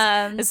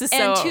 Yes. This is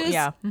so, twos,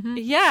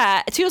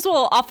 yeah. Twos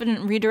will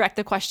often redirect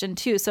the question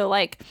too. So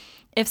like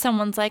if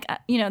someone's like,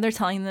 they're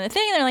telling them the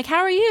thing, they're like, how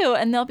are you?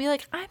 And they'll be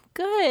like, I'm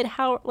good.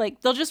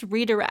 They'll just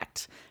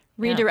redirect.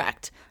 Yeah.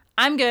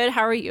 I'm good.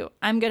 How are you?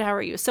 I'm good. How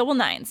are you? So will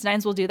 9s.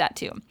 9s will do that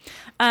too.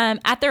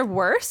 At their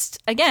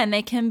worst, again,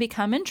 they can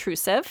become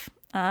intrusive.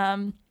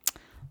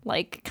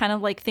 Like kind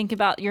of like think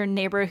about your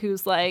neighbor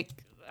who's like,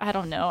 I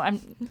don't know. I'm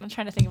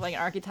trying to think of like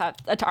an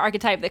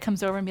archetype that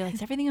comes over and be like,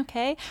 is everything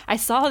okay? I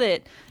saw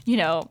that,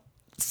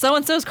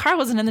 so-and-so's car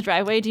wasn't in the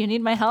driveway. Do you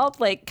need my help?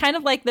 Like kind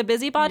of like the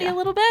busybody a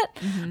little bit.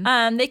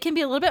 They can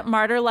be a little bit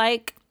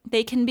martyr-like.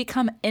 They can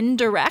become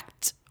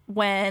indirect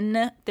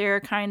when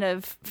they're kind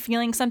of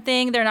feeling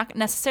something. They're not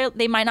necessarily,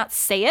 they might not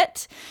say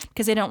it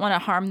because they don't want to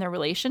harm their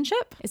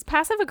relationship. Is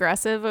passive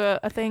aggressive a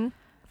thing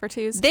for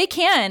 2s? They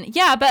can,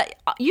 yeah, but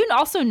you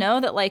also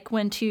know that like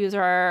when 2s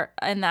are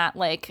in that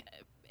like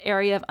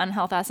area of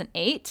unhealth as an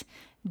 8,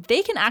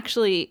 they can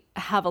actually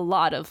have a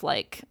lot of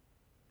like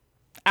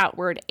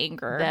outward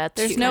anger.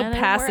 There's no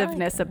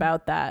passiveness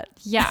about that.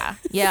 Yeah.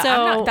 Yeah.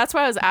 So that's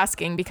why I was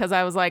asking, because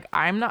I was like,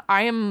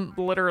 I am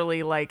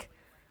literally like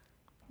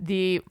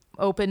the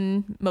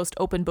most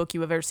open book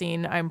you've ever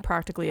seen. I'm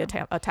practically a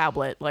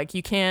tablet. Like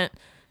you can't,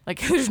 like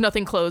there's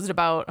nothing closed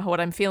about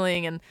what I'm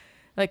feeling. And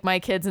like my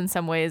kids, in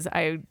some ways,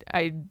 I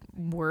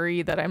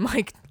worry that I'm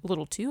like a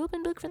little too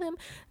open book for them.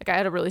 Like I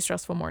had a really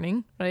stressful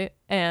morning, right?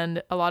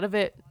 And a lot of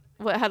it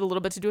had a little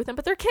bit to do with them,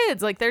 but they're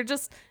kids. Like they're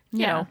just,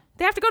 you know,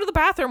 they have to go to the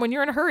bathroom when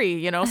you're in a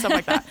hurry, stuff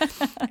like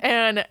that.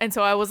 and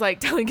so I was like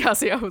telling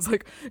Cassie, I was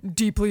like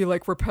deeply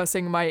like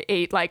repressing my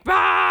 8, like,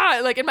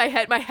 like in my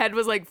head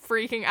was like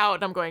freaking out.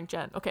 And I'm going,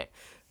 Jen, okay,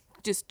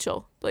 just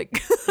chill. Like,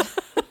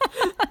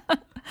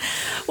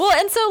 well,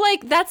 and so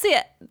like, that's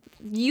it.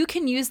 You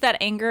can use that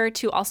anger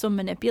to also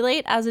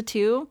manipulate as a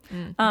 2,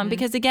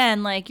 because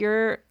again, like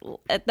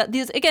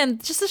again,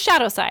 just the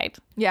shadow side.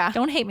 Yeah.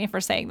 Don't hate me for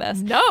saying this.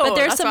 No, but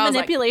there's some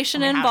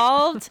manipulation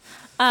involved.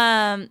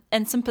 And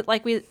some,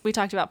 like we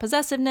talked about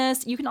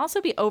possessiveness. You can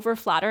also be over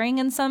flattering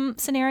in some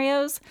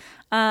scenarios,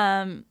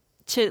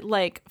 to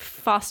like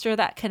foster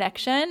that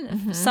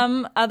connection.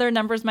 Some other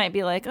numbers might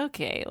be like,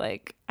 okay,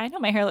 like I know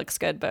my hair looks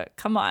good, but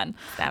come on.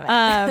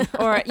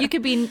 Or you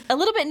could be a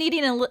little bit needy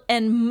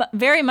and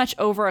very much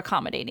over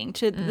accommodating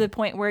to the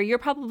point where you're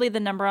probably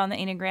the number on the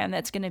Enneagram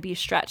that's going to be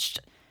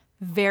stretched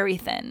very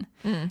thin.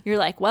 You're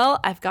like,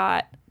 well, I've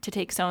got to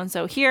take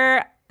so-and-so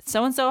here.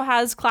 So-and-so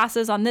has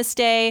classes on this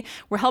day.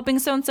 We're helping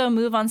so-and-so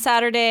move on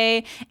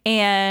Saturday.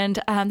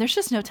 And there's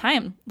just no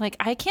time. Like,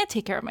 I can't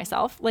take care of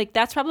myself. Like,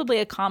 that's probably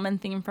a common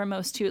theme for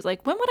most twos.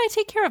 Like, when would I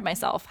take care of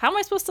myself? How am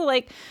I supposed to,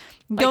 like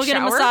go get a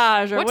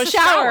massage or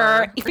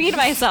shower or feed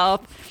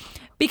myself?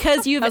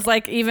 Because I was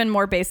like, even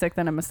more basic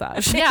than a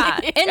massage. Yeah.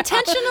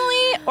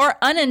 Intentionally or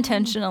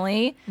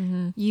unintentionally,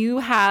 you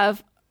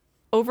have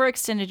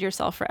overextended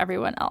yourself for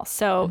everyone else.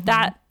 So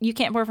that you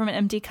can't pour from an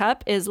empty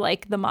cup is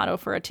like the motto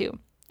for a 2.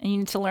 And you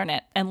need to learn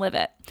it and live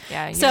it.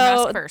 Yeah, you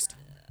must first.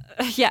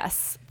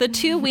 Yes. The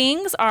 2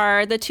 wings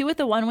are, the 2 with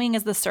the 1 wing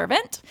is the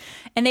servant.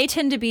 And they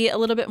tend to be a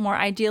little bit more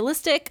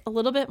idealistic, a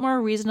little bit more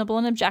reasonable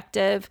and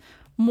objective,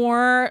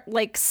 more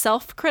like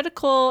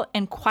self-critical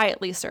and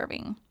quietly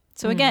serving.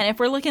 So again, if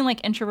we're looking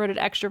like introverted,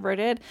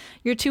 extroverted,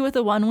 your 2 with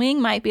the 1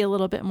 wing might be a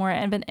little bit more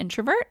of an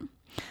introvert.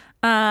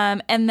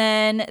 And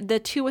then the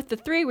 2 with the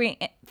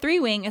 3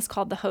 wing is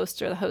called the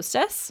host or the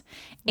hostess.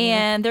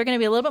 And they're going to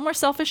be a little bit more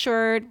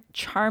self-assured,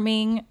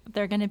 charming.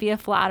 They're going to be a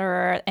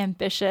flatterer,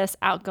 ambitious,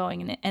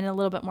 outgoing, and a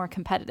little bit more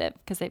competitive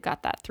because they've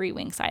got that 3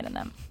 wing side in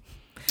them.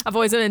 I've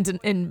always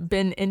been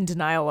in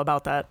denial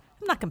about that.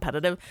 I'm not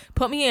competitive.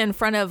 Put me in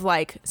front of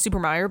like Super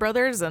Mario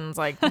Brothers and it's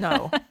like,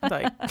 no,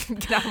 like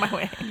get out of my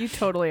way. You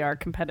totally are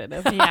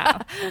competitive.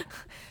 Yeah.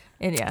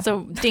 And yeah.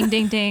 So ding,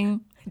 ding,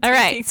 ding. All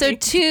right. So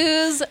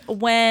 2s,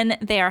 when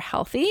they are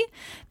healthy,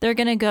 they're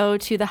going to go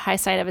to the high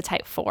side of a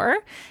type 4.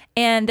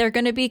 And they're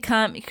going to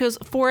become, because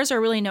 4s are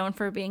really known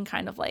for being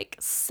kind of like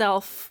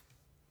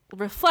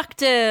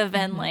reflective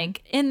and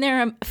like in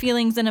their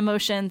feelings and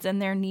emotions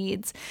and their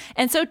needs.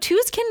 And so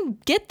 2s can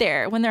get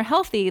there when they're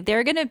healthy.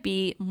 They're going to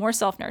be more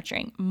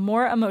self-nurturing,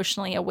 more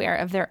emotionally aware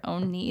of their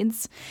own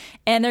needs.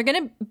 And they're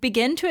going to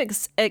begin to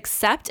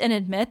accept and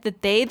admit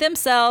that they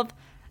themselves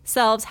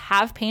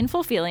have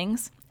painful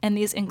feelings. And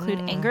these include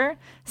anger,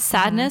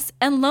 sadness,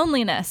 and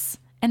loneliness.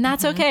 And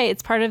that's okay.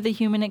 It's part of the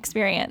human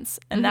experience.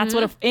 And that's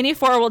what any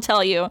 4 will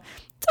tell you.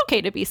 It's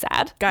okay to be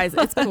sad. Guys,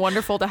 it's been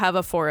wonderful to have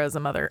a 4 as a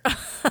mother.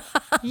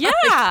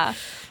 Yeah.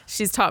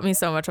 She's taught me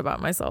so much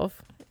about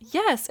myself.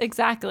 Yes,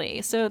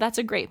 exactly. So that's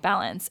a great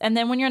balance. And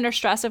then when you're under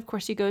stress, of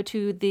course, you go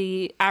to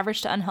the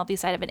average to unhealthy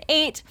side of an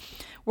 8,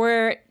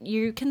 where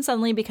you can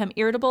suddenly become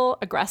irritable,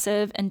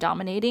 aggressive, and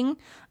dominating.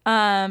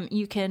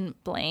 You can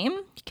blame,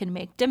 you can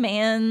make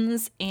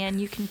demands, and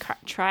you can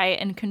try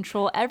and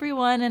control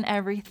everyone and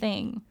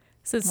everything.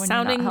 So it's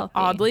sounding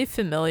oddly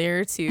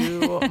familiar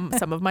to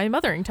some of my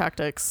mothering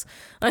tactics.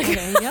 Like,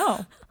 there you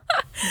go.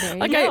 There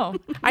you go.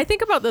 I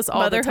think about this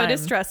all the time. Motherhood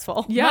is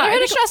stressful. Yeah,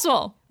 motherhood is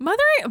stressful.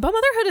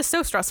 Motherhood is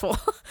so stressful.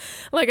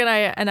 Like,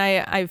 and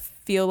I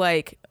feel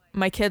like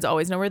my kids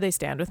always know where they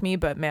stand with me,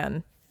 but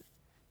man,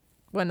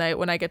 when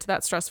I get to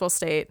that stressful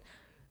state,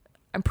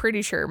 I'm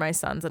pretty sure my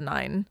son's a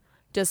 9.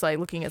 Just like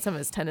looking at some of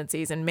his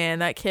tendencies, and man,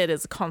 that kid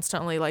is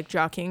constantly like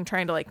jockeying,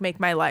 trying to like make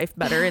my life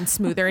better and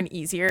smoother and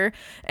easier,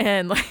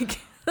 and like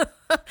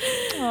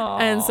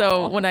and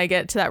so when I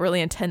get to that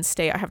really intense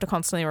state, I have to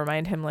constantly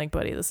remind him, like,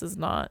 buddy, this is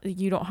not,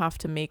 you don't have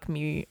to make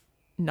me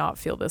not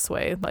feel this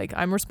way. Like,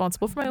 I'm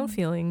responsible for my own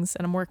feelings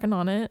and I'm working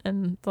on it.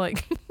 And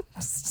like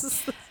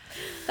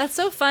that's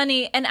so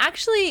funny. And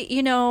actually,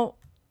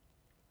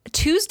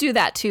 2s do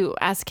that too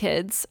as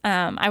kids.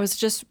 I was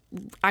just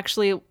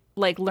actually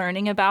like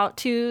learning about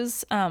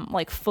 2s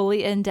like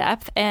fully in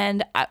depth,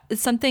 and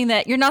it's something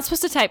that you're not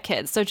supposed to type,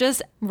 kids. So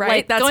just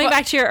like going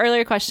back to your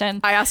earlier question,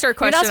 I asked her a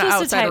question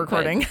outside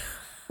recording.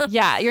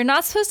 Yeah, you're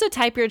not supposed to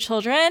type your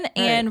children,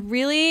 and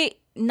really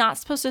not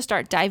supposed to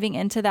start diving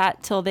into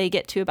that till they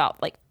get to about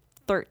like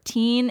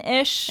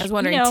 13-ish. I was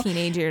wondering,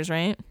 teenage years,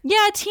 right?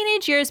 Yeah,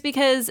 teenage years,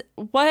 because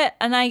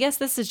and I guess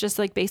this is just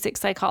like basic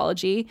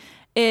psychology,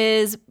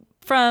 is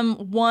from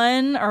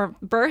 1 or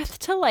birth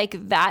to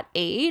like that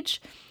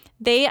age,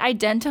 they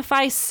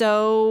identify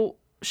so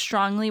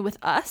strongly with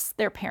us,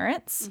 their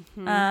parents,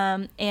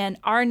 and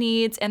our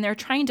needs, and they're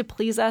trying to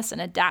please us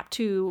and adapt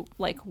to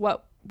like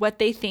what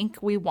they think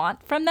we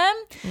want from them,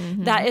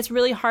 that it's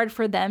really hard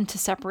for them to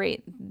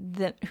separate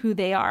who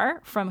they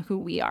are from who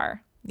we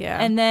are. Yeah.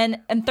 And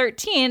then in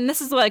 13,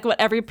 this is like what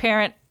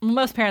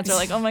most parents are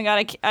like, oh my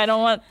God, I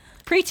don't want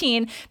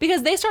preteen,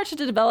 because they start to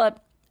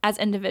develop as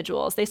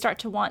individuals. They start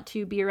to want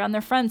to be around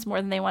their friends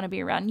more than they want to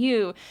be around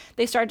you.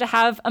 They start to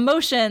have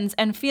emotions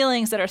and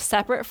feelings that are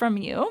separate from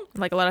you.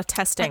 Like a lot of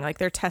testing, like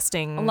they're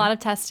testing. A lot of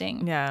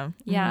testing. Yeah.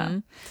 Yeah.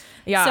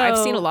 Yeah, So, I've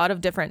seen a lot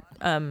of different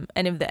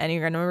any of the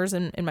Enneagram numbers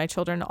in my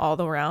children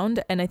all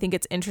around. And I think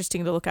it's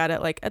interesting to look at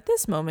it like, at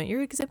this moment,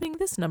 you're exhibiting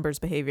this number's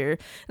behavior.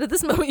 And at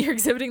this moment, you're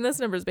exhibiting this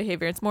number's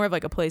behavior. It's more of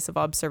like a place of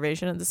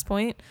observation at this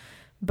point.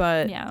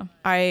 But yeah.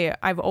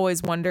 I've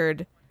always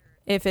wondered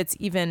if it's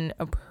even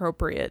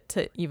appropriate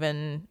to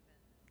even,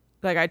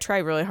 like, I try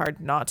really hard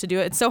not to do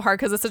it. It's so hard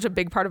because it's such a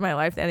big part of my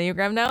life, the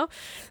Enneagram now,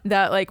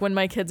 that like when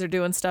my kids are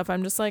doing stuff,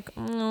 I'm just like,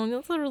 oh,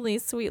 that's a really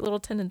sweet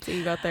little tendency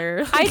you got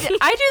there. I do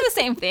the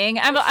same thing.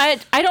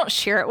 I don't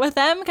share it with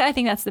them, because I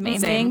think that's the main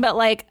thing. But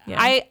like,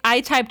 yeah.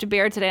 I typed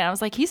Bear today and I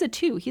was like, he's a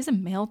 2. He's a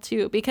male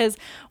 2. Because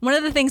one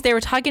of the things they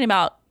were talking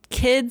about,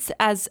 kids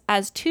as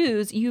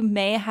 2s, you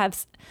may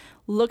have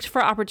looked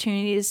for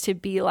opportunities to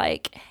be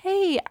like,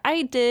 hey,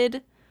 I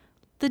did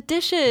the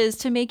dishes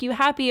to make you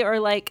happy, or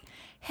like,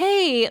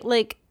 hey,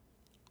 like,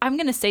 I'm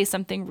going to say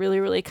something really,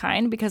 really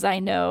kind because I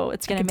know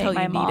it's going to make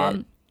my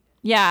mom.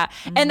 Yeah.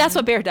 Mm-hmm. And that's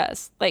what Bear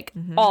does, like,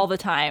 all the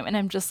time. And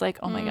I'm just like,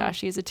 oh my gosh,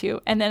 she's a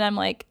 2. And then I'm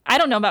like, I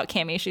don't know about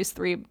Cammie. She's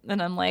 3.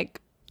 And I'm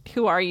like,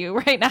 who are you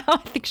right now? I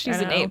think she's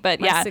an 8,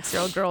 but yeah. My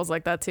 6-year-old girl's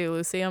like that too,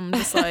 Lucy. I'm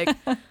just like,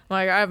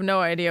 I have no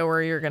idea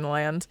where you're going to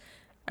land.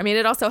 I mean,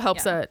 it also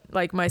helps that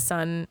like my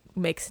son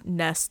makes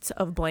nests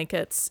of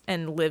blankets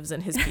and lives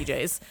in his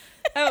PJs.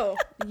 Oh,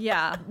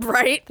 yeah.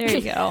 Right? There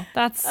you go.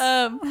 That's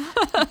a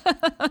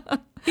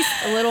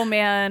little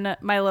man.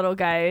 My little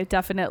guy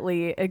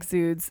definitely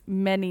exudes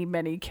many,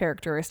 many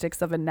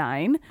characteristics of a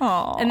 9.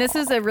 Aww. And this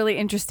is a really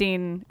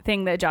interesting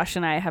thing that Josh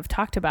and I have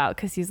talked about,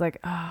 because he's like,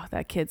 oh,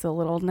 that kid's a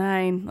little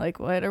 9. Like,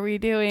 what are we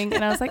doing?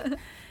 And I was like,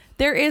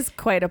 there is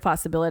quite a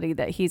possibility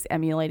that he's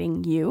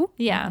emulating you.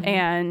 Yeah.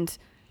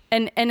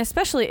 And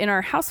especially in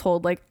our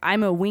household, like,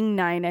 I'm a wing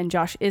 9 and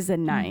Josh is a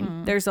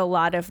 9. There's a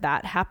lot of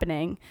that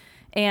happening.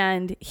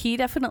 And he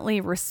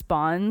definitely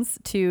responds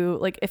to,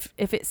 like,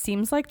 if it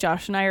seems like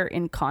Josh and I are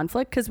in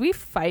conflict, because we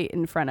fight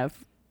in front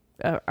of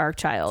our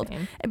child.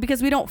 Same.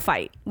 Because we don't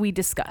fight, we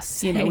discuss.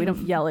 Same. We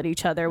don't yell at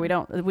each other. We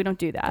don't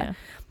do that. Yeah.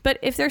 But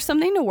if there's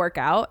something to work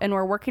out and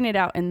we're working it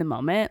out in the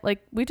moment,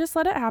 like, we just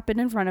let it happen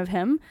in front of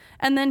him,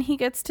 and then he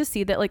gets to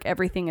see that like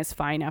everything is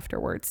fine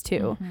afterwards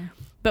too.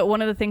 But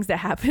one of the things that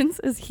happens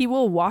is he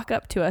will walk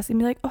up to us and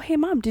be like, oh, hey,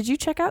 Mom, did you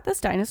check out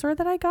this dinosaur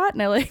that I got?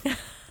 And I like,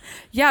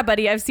 yeah,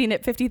 buddy, I've seen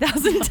it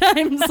 50,000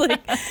 times.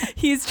 Like,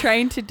 he's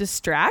trying to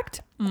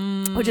distract,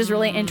 which is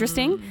really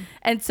interesting.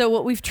 And so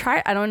what we've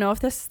tried, I don't know if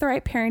this is the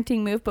right parenting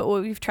move, but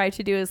what we've tried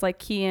to do is like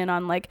key in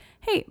on like,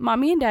 hey,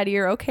 Mommy and Daddy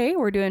are okay.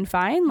 We're doing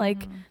fine.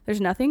 Like,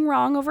 there's nothing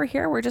wrong over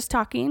here. We're just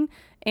talking.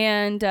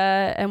 And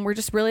we're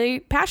just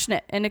really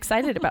passionate and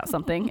excited about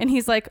something. And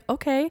he's like,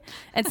 okay.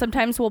 And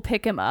sometimes we'll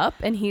pick him up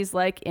and he's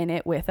like in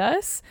it with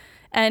us.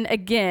 And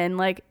again,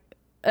 like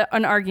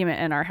an argument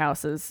in our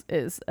house is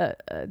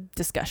a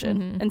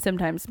discussion. And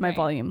sometimes my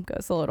volume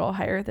goes a little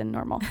higher than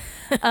normal.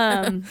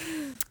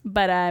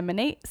 But I'm an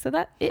 8, so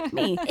that it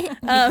me.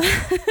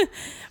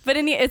 But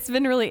it's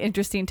been really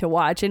interesting to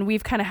watch. And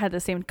we've kind of had the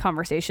same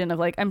conversation of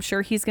like, I'm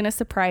sure he's going to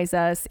surprise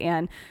us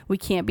and we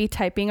can't be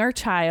typing our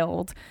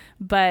child.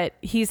 But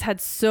he's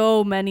had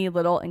so many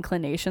little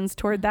inclinations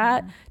toward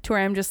that to where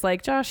I'm just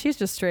like, Josh, he's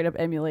just straight up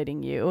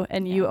emulating you.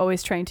 And you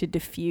always trying to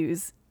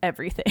diffuse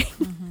everything.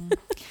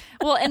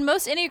 Well, and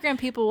most Enneagram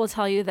people will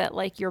tell you that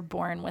like you're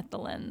born with the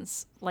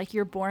lens, like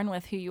you're born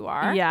with who you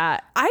are. Yeah,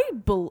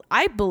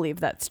 I believe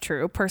that's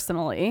true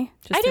personally.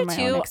 Just I through do my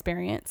too. own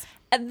experience.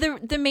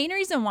 The main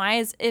reason why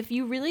is if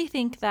you really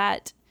think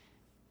that,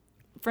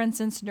 for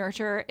instance,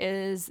 nurture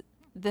is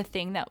the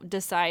thing that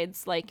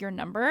decides like your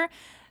number.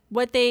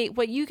 What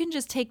you can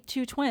just take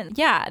 2 twins.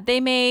 Yeah, they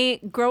may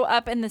grow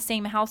up in the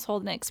same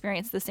household and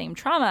experience the same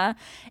trauma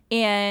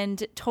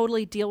and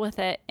totally deal with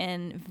it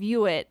and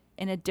view it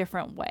in a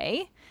different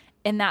way.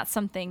 And that's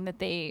something that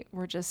they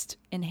were just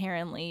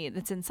inherently,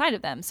 that's inside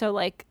of them. So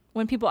like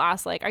when people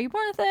ask like, are you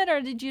born with it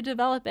or did you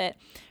develop it?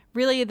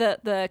 Really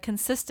the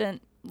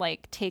consistent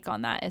like take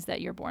on that is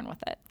that you're born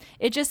with it.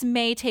 It just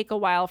may take a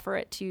while for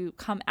it to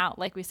come out,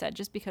 like we said,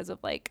 just because of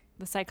like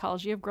the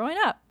psychology of growing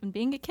up and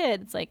being a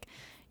kid. It's like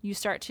you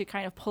start to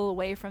kind of pull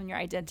away from your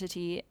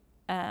identity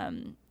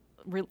in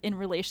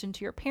relation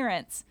to your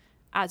parents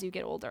as you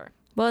get older.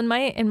 Well, in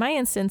my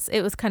instance,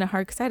 it was kind of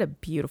hard because I had a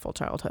beautiful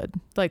childhood.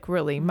 Like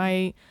really,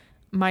 my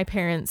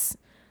parents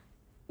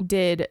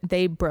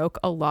they broke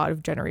a lot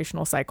of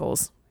generational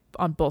cycles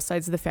on both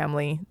sides of the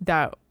family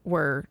that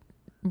were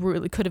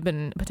really could have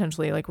been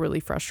potentially like really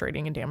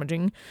frustrating and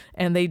damaging.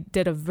 And they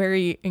did a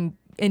very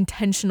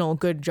intentional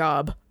good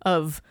job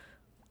of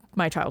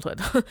my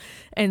childhood.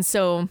 And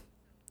so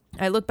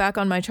I look back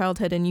on my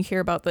childhood and you hear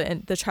about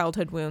the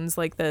childhood wounds,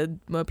 like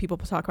what people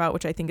talk about,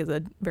 which I think is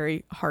a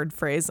very hard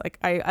phrase. Like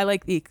I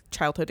like the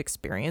childhood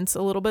experience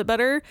a little bit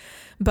better,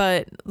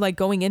 but like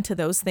going into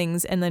those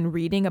things and then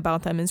reading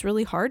about them is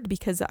really hard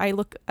because I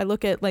look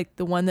at like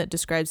the one that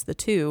describes the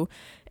 2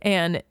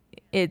 and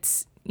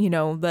it's,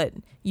 that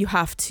you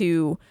have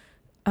to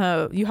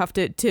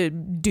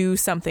do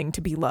something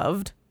to be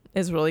loved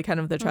is really kind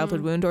of the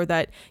childhood wound, or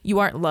that you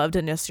aren't loved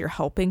unless you're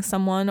helping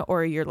someone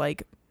or you're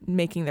like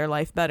making their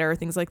life better,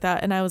 things like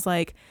that. And I was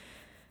like,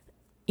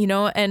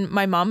 and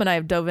my mom and I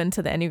have dove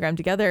into the Enneagram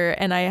together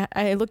and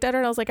I looked at her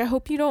and I was like, I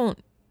hope you don't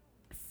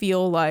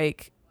feel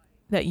like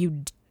that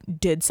you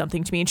did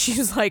something to me. And she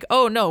was like,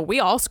 oh no, we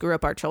all screw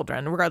up our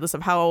children regardless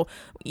of how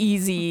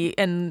easy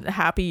and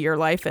happy your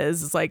life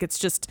is. It's like, it's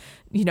just,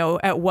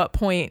 at what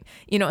point,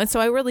 and so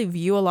I really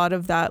view a lot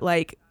of that,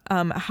 like,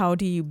 how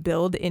do you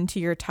build into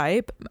your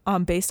type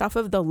based off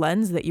of the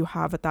lens that you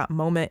have at that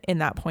moment in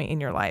that point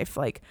in your life.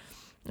 Like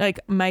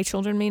my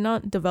children may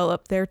not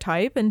develop their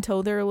type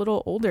until they're a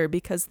little older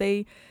because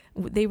they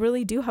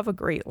really do have a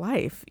great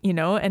life,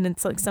 and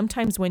it's like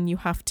sometimes when you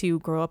have to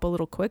grow up a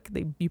little quick,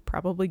 you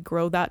probably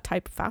grow that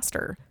type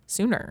faster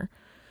sooner,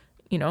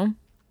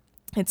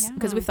 it's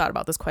because we've thought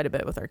about this quite a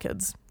bit with our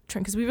kids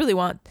because we really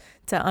want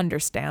to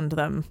understand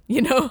them,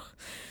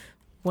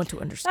 want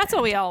to understand. That's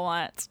what we all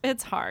want.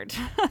 It's hard.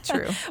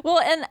 True. Well,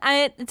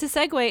 and to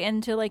segue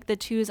into like the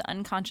 2's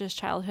unconscious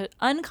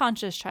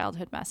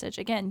childhood message,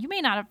 again, you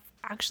may not have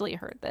actually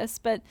heard this,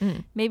 but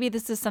maybe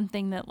this is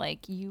something that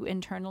like you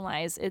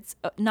internalize. It's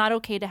not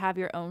okay to have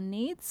your own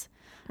needs,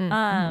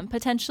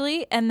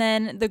 potentially. And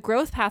then the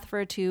growth path for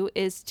a 2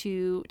 is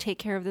to take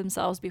care of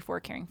themselves before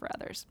caring for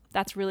others.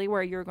 That's really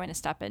where you're going to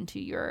step into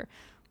your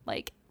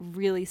like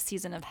really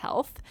season of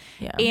health.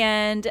 Yeah.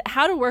 And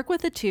how to work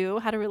with a 2,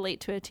 how to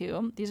relate to a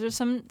 2. These are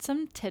some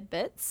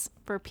tidbits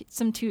for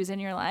some 2s in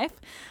your life.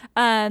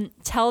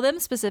 Tell them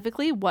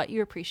specifically what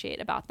you appreciate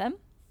about them.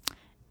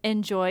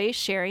 Enjoy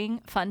sharing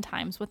fun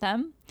times with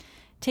them.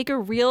 Take a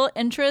real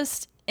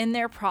interest in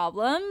their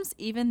problems,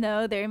 even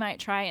though they might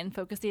try and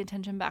focus the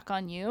attention back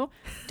on you.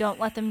 Don't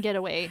let them get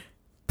away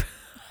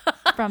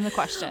from the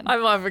question.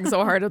 I'm laughing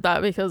so hard at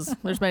that because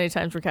there's many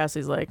times where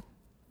Cassie's like,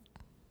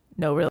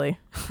 no, really.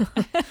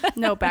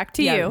 No, back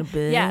to you.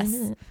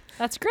 Yes.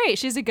 That's great.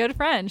 She's a good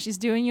friend. She's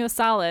doing you a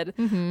solid.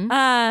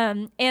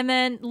 And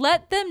then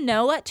let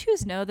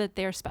 2s know that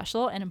they're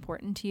special and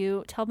important to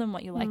you. Tell them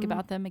what you like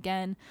about them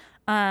again.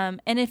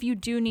 And if you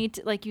do need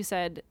to, like you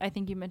said, I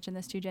think you mentioned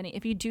this too, Jenny,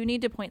 if you do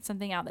need to point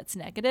something out that's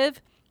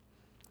negative,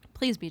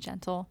 please be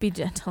gentle. Be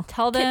gentle.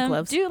 Tell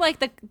them, do like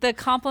the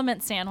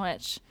compliment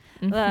sandwich.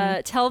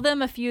 Tell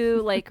them a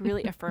few like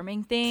really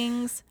affirming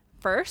things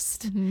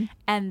first,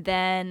 and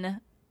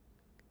then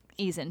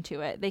ease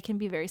into it. They can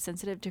be very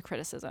sensitive to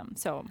criticism.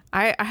 So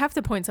I have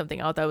to point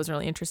something out that was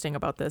really interesting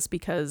about this,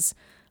 because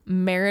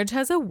marriage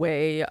has a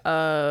way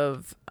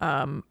of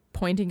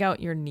pointing out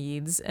your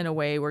needs in a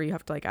way where you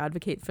have to like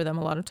advocate for them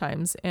a lot of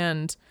times.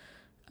 And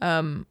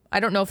I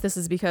don't know if this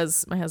is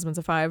because my husband's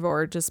a 5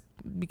 or just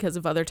because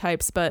of other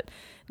types, but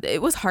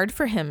it was hard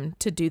for him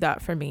to do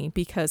that for me,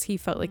 because he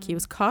felt like he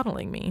was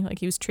coddling me, like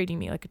he was treating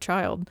me like a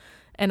child.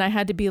 And I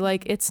had to be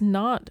like,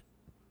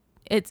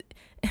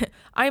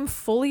 I'm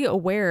fully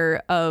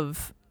aware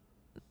of,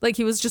 like,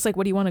 he was just like,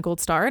 what do you want, a gold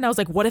star? And I was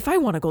like, what if I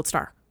want a gold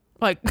star?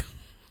 Like,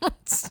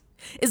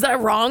 is that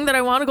wrong that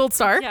I want a gold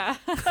star? yeah.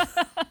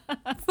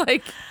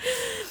 Like,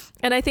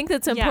 and I think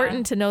that's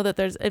important to know that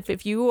there's,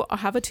 if you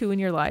have a 2 in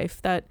your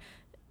life, that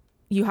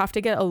you have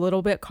to get a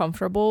little bit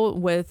comfortable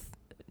with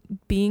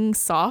being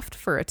soft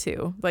for a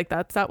 2. Like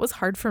that was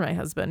hard for my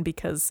husband,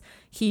 because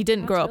he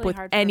didn't grow up with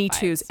any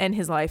 2s in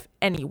his life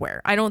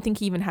anywhere. I don't think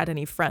he even had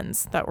any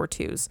friends that were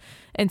 2s.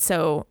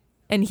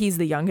 And he's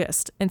the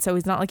youngest. And so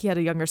he's not like he had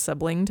a younger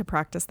sibling to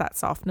practice that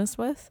softness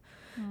with.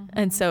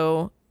 And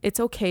so it's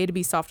okay to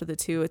be soft with a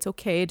 2. It's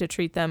okay to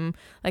treat them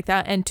like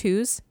that. And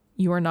 2s,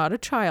 you are not a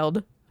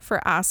child for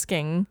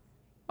asking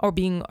or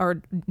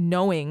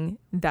knowing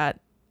that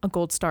a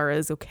gold star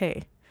is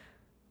okay.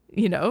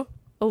 You know,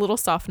 a little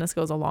softness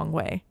goes a long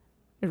way.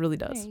 It really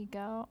does. There you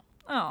go.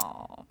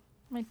 Oh,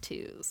 my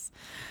 2s.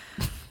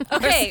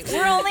 Okay,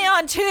 we're only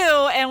on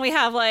 2 and we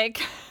have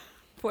like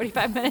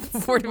 45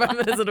 minutes. 45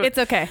 minutes. It's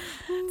okay.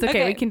 It's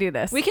okay. We can do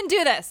this. We can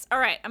do this. All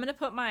right. I'm going to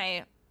put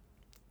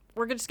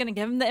we're just going to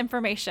give them the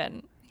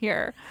information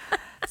here.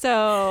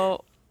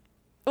 So,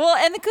 well,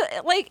 and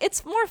like,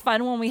 it's more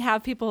fun when we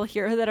have people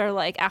here that are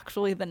like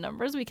actually the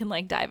numbers. We can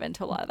like dive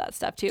into a lot of that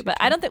stuff too. But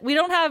we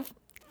don't have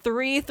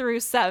 3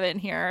 through 7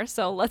 here.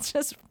 So let's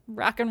just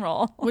rock and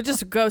roll. We'll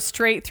just go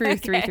straight through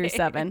 3 through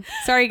 7.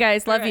 Sorry,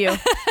 guys. Love you.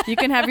 You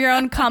can have your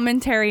own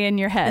commentary in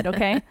your head.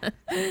 Okay.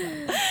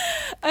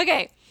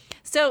 Okay.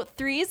 So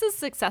 3 is a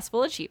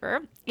successful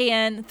achiever,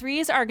 and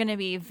 3s are going to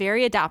be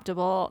very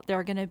adaptable.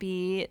 They're going to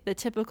be the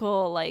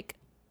typical, like,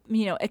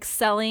 you know,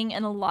 excelling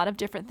in a lot of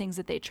different things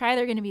that they try.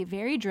 They're going to be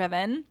very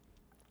driven,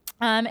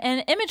 and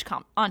image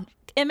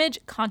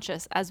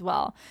conscious as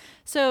well.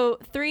 So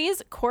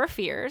 3's core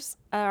fears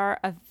are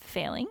of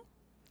failing,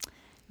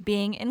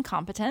 being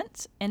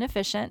incompetent,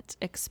 inefficient,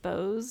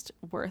 exposed,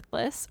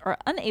 worthless, or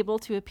unable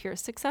to appear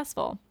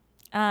successful.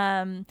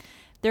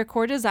 Their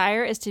core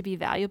desire is to be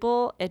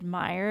valuable,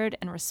 admired,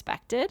 and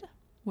respected,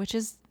 which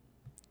is,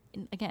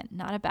 again,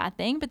 not a bad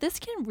thing, but this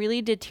can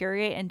really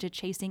deteriorate into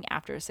chasing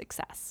after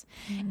success.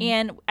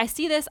 And I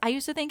see this. I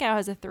used to think I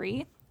was a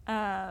 3,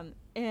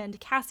 and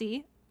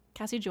Cassie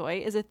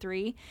Joy is a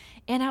 3.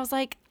 And I was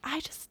like, I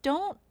just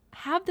don't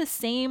have the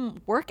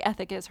same work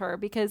ethic as her,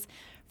 because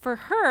for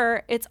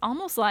her, it's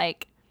almost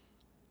like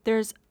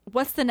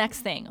what's the next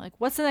thing? Like,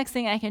 what's the next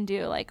thing I can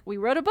do? Like, we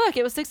wrote a book.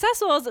 It was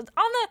successful. It's on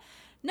the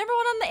number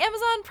 1 on the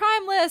Amazon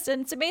Prime list,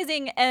 and it's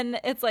amazing. And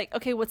it's like,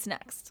 okay, what's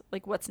next?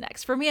 Like, what's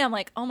next? For me, I'm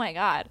like, oh my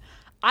God,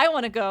 I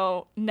want to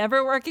go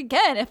never work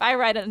again if I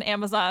write an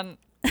Amazon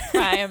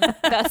Prime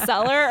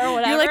bestseller or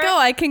whatever. You're like, oh,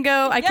 I can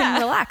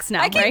relax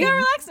now. I can go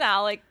relax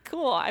now. Like,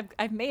 cool,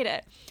 I've made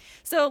it.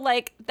 So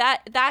like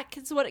that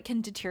is what it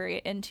can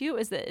deteriorate into,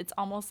 is that it's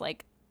almost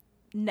like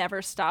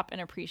never stop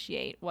and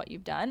appreciate what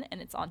you've done,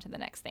 and it's on to the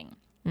next thing.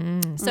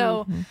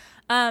 So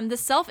the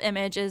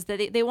self-image is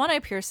that they want to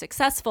appear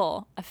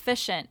successful,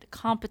 efficient,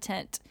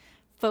 competent,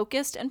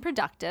 focused, and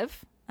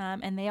productive.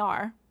 And they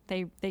are.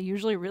 They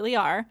usually really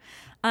are.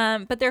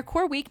 But their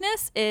core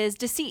weakness is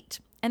deceit.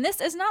 And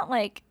this is not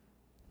like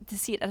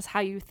deceit as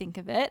how you think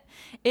of it.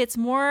 It's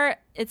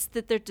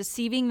that they're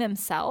deceiving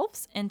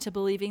themselves into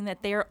believing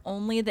that they are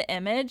only the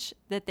image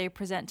that they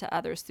present to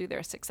others through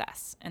their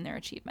success and their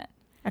achievement.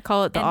 I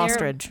call it the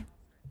ostrich.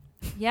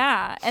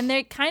 Yeah. And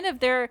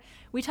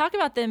we talk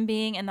about them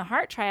being in the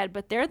heart triad,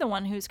 but they're the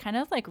one who's kind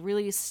of like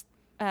really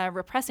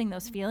repressing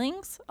those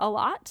feelings a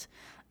lot,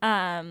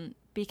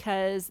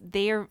 because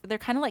they're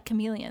kind of like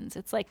chameleons.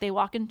 It's like they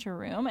walk into a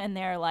room and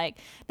they're like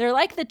the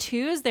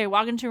 2s. They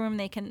walk into a room,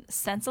 they can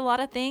sense a lot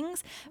of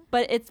things,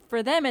 but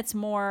for them, it's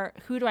more,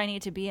 who do I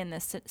need to be in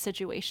this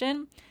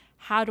situation?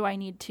 How do I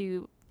need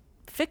to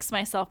fix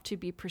myself to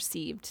be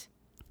perceived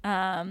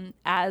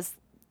as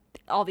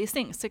all these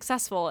things,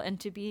 successful, and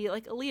to be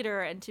like a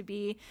leader, and to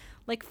be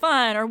like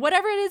fun, or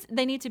whatever it is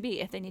they need to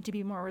be. If they need to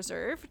be more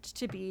reserved,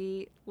 to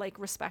be like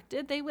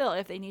respected, they will.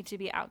 If they need to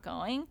be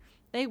outgoing,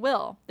 they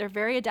will. They're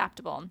very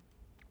adaptable.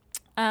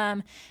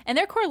 And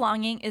their core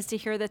longing is to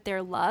hear that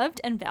they're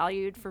loved and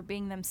valued for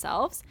being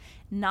themselves,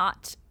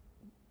 not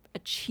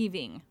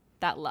achieving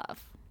that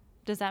love.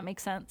 Does that make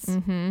sense?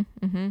 Okay.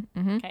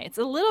 It's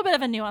a little bit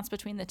of a nuance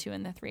between the 2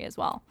 and the 3 as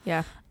well.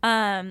 Yeah.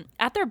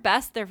 At their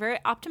best, they're very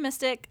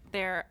optimistic.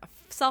 They're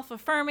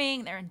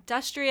self-affirming. They're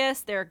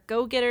industrious. They're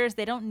go-getters.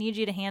 They don't need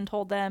you to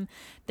handhold them.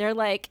 They're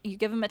like, you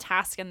give them a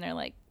task and they're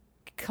like,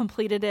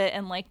 completed it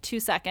in like 2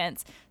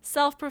 seconds.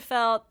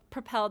 Self-propelled,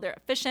 they're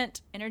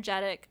efficient,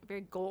 energetic,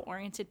 very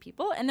goal-oriented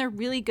people, and they're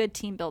really good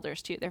team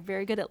builders too. They're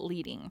very good at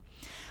leading.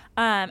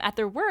 At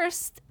their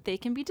worst, they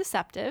can be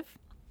deceptive.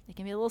 They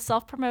can be a little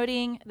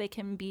self-promoting. They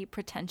can be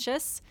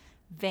pretentious,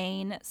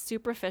 vain,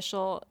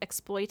 superficial,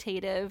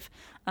 exploitative,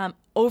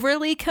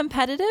 overly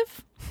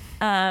competitive.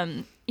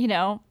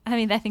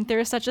 I think there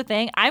is such a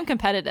thing. I'm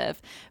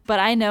competitive, but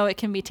I know it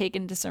can be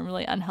taken to some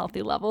really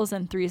unhealthy levels,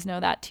 and 3s know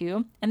that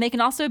too. And they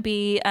can also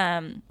be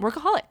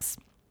workaholics.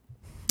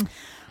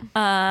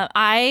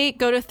 I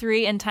go to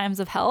 3 in times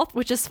of health,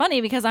 which is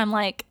funny because I'm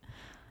like,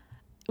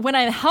 when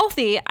I'm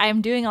healthy,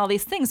 I'm doing all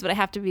these things, but I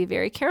have to be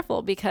very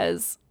careful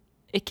because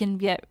it can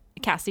get,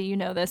 Cassie, you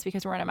know this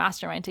because we're in a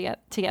mastermind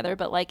together,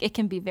 but like it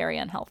can be very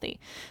unhealthy.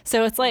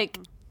 So it's like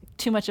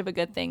too much of a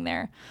good thing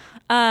there.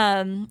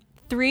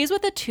 3s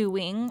with a 2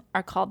 wing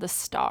are called the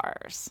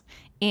stars,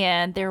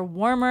 and they're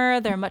warmer.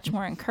 They're much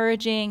more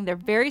encouraging. They're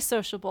very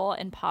sociable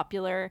and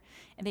popular,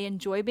 and they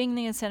enjoy being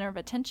the center of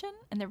attention.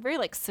 And they're very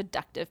like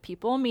seductive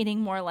people, meaning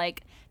more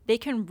like they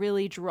can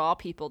really draw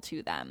people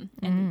to them,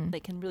 and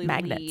they can really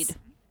lead.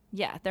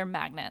 Yeah, they're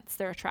magnets.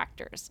 They're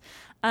attractors.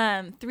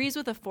 3s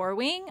with a 4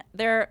 wing,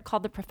 they're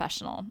called the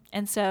professional.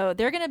 And so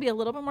they're going to be a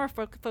little bit more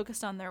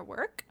focused on their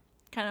work,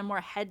 kind of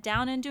more head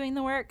down in doing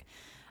the work.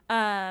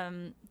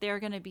 They're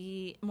going to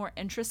be more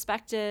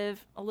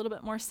introspective, a little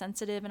bit more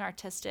sensitive and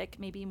artistic,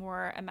 maybe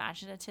more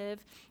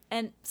imaginative,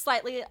 and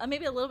slightly,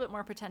 maybe a little bit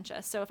more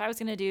pretentious. So if I was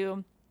going to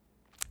do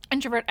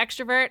introvert,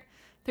 extrovert,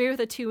 3 with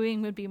a 2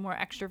 wing would be more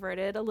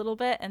extroverted a little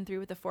bit, and 3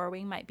 with a 4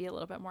 wing might be a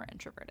little bit more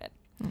introverted.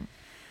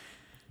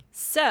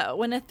 So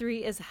when a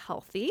 3 is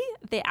healthy,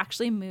 they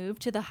actually move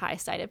to the high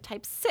side of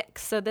type 6.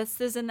 So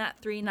this is in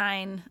that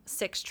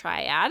 3-9-6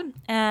 triad.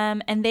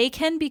 And they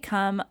can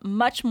become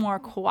much more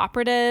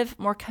cooperative,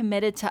 more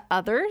committed to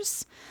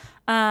others,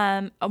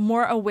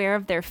 more aware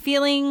of their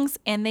feelings,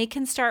 and they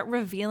can start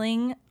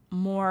revealing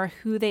more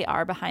who they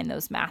are behind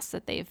those masks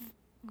that they've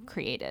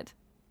created.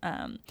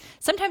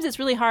 Sometimes it's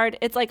really hard.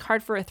 It's like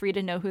hard for a 3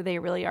 to know who they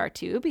really are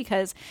too,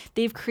 because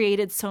they've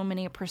created so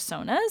many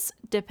personas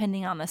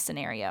depending on the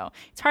scenario.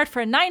 It's hard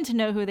for a 9 to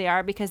know who they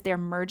are because they're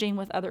merging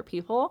with other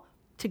people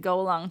to go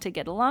along, to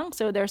get along.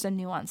 So there's a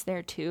nuance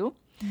there too.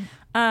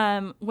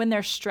 When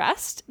they're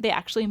stressed, they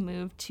actually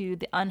move to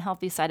the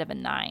unhealthy side of a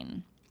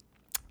 9.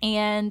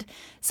 And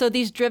so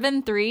these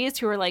driven 3s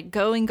who are like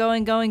going,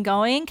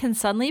 can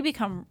suddenly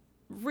become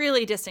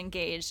really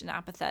disengaged and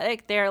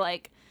apathetic. They're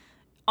like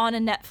on a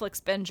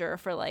Netflix binger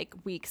for like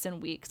weeks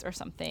and weeks or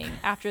something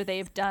after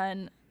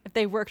if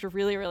they worked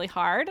really, really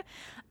hard.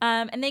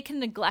 And they can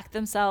neglect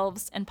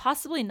themselves and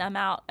possibly numb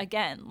out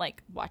again,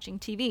 like watching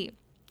TV,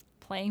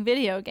 playing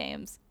video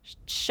games,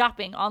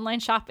 shopping,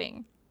 online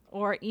shopping,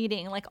 or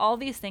eating, like all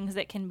these things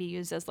that can be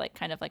used as like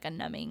kind of like a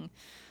numbing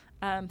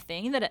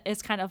thing that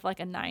is kind of like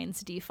a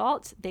 9's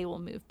default, they will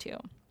move to.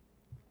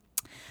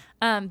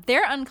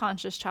 Their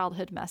unconscious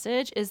childhood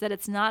message is that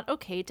it's not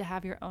okay to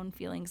have your own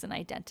feelings and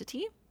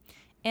identity.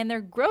 And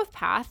their growth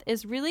path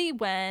is really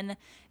when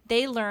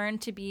they learn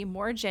to be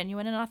more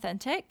genuine and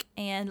authentic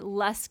and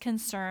less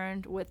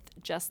concerned with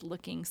just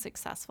looking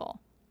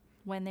successful,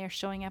 when they're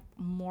showing up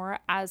more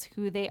as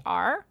who they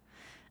are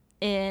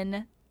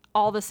in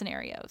all the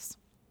scenarios.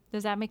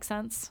 Does that make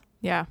sense?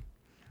 Yeah.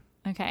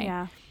 Okay.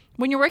 Yeah.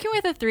 When you're working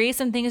with a 3,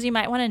 some things you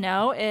might want to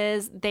know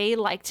is they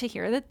like to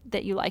hear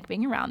that you like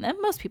being around them.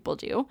 Most people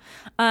do.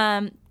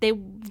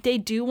 They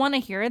do want to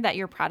hear that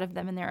you're proud of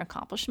them and their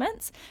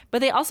accomplishments, but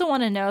they also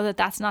want to know that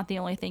that's not the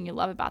only thing you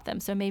love about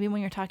them. So maybe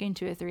when you're talking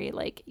to a 3,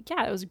 like,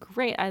 yeah, it was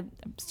great. I'm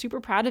super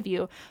proud of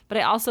you, but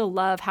I also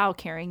love how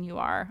caring you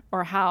are,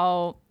 or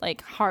how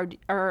like hard,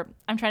 or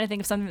I'm trying to think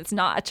of something that's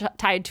not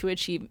tied to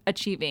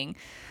achieving.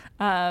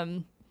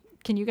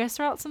 Can you guys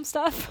throw out some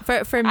stuff?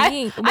 For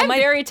me, I'm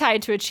very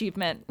tied to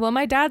achievement. Well,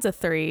 my dad's a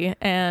 3,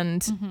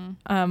 and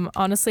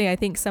honestly, I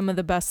think some of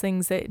the best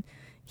things that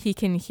he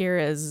can hear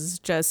is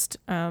just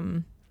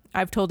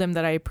I've told him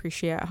that I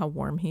appreciate how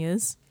warm he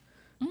is,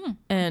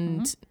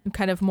 and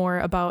kind of more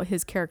about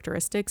his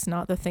characteristics,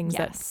 not the things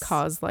that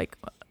cause like,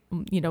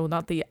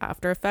 not the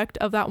after effect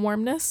of that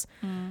warmness.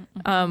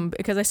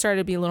 Because I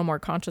started to be a little more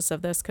conscious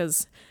of this,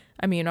 because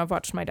I've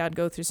watched my dad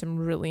go through some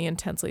really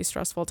intensely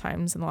stressful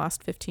times in the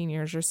last 15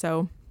 years or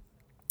so,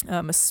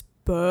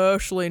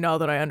 especially now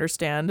that I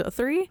understand a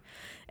 3,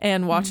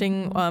 and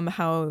watching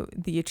how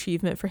the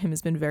achievement for him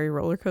has been very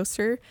roller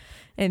coaster.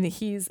 And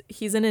he's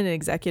in an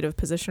executive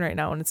position right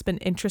now, and it's been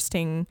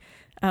interesting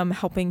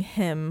helping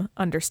him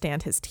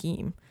understand his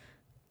team.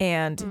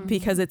 And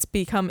because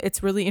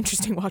it's really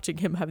interesting watching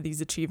him have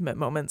these achievement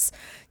moments,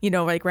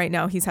 like right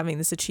now he's having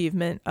this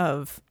achievement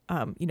of,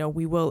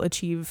 we will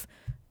achieve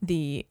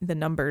the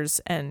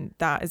numbers, and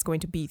that is going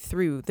to be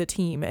through the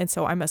team, and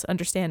so I must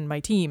understand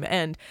my team.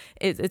 And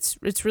it's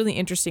really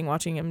interesting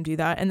watching him do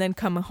that, and then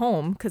come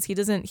home, because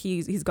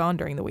he's gone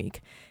during the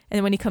week, and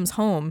then when he comes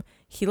home,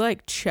 he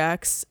like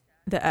checks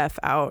the F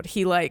out.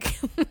 He like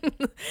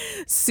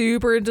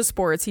super into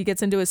sports. He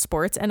gets into his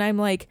sports, and I'm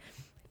like,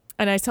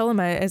 And I tell him,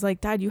 I was like,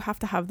 Dad, you have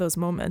to have those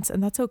moments,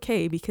 and that's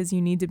okay because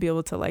you need to be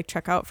able to like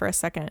check out for a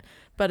second.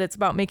 But it's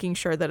about making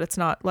sure that it's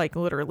not like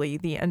literally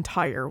the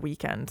entire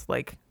weekend,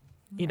 like,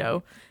 you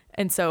know.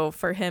 And so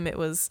for him, it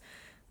was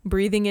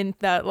breathing in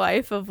that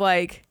life of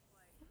like,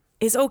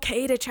 it's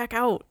okay to check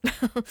out.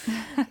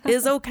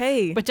 It's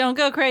okay. But don't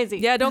go crazy.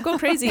 Yeah, don't go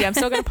crazy. I'm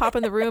still going to pop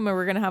in the room and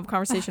we're going to have a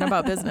conversation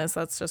about business.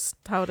 That's just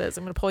how it is.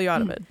 I'm going to pull you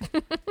out of it.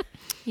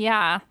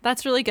 Yeah,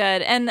 that's really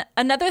good. And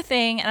another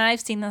thing, and I've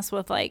seen this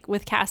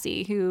with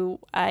Cassie, who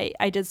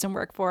I did some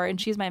work for, and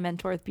she's my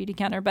mentor with Beauty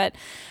Counter, but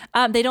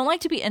they don't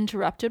like to be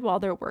interrupted while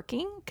they're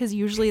working, because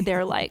usually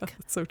they're like,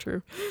 that's so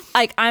true.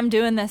 Like, I'm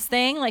doing this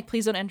thing, like,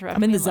 please don't interrupt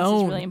me. I'm in the unless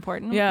zone. It's really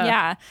important.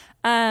 Yeah.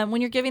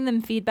 When you're giving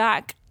them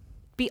feedback,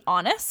 be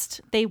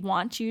honest. They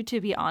want you to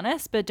be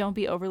honest, but don't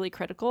be overly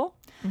critical.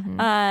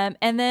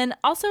 And then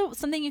also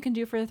something you can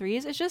do for the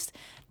threes is just,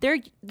 they're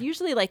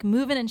usually like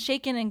moving and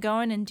shaking and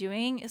going and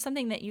doing.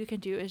 Something that you can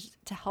do is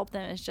to help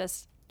them is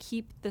just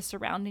keep the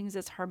surroundings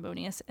as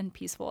harmonious and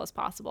peaceful as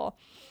possible.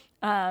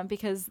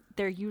 Because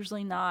they're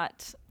usually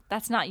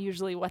that's not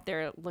usually what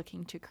they're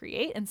looking to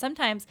create. And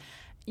sometimes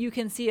you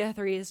can see a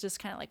three is just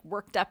kind of like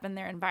worked up in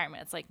their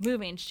environment. It's like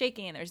moving,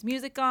 shaking, and there's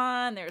music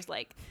on, there's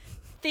like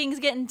things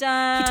getting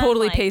done. He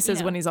totally like,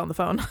 paces when he's on the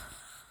phone.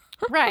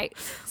 Right.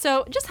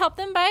 So just help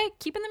them by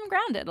keeping them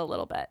grounded a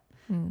little bit.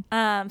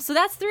 So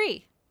that's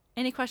 3.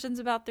 Any questions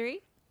about 3?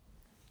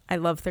 I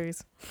love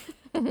threes.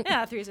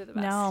 Yeah, 3s are the best.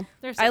 No,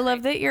 They're so I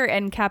love great. that you're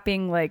end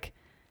capping like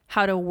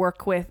how to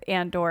work with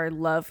and or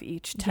love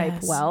each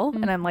type well.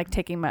 And I'm like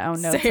taking my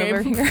own notes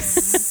over here.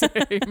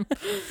 Same.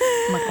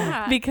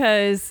 Yeah.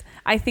 Because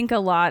I think a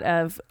lot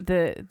of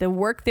the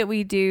work that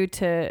we do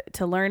to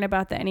learn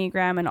about the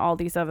Enneagram and all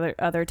these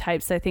other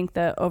types, I think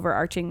the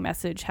overarching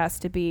message has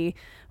to be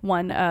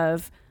one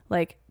of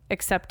like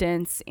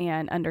acceptance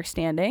and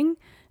understanding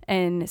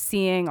and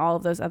seeing all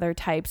of those other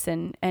types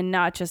and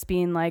not just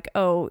being like,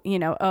 oh,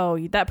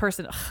 that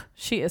person,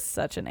 she is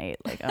such an 8.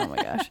 Like, oh my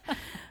gosh.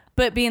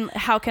 But being,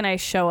 how can I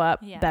show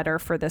up better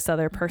for this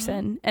other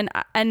person?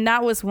 And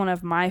that was one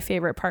of my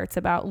favorite parts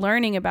about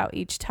learning about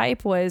each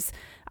type was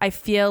I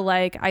feel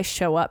like I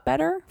show up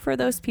better for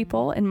those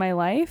people in my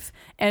life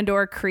and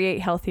or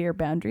create healthier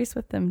boundaries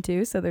with them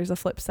too. So there's a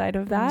flip side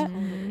of that.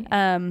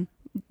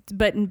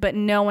 But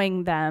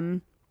knowing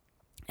them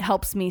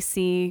helps me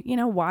see,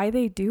 why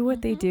they do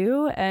what they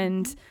do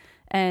and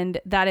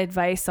that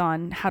advice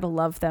on how to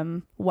love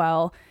them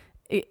well.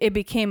 It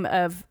became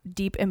of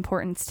deep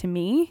importance to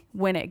me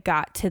when it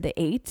got to the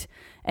 8,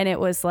 and it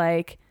was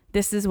like,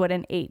 this is what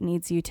an 8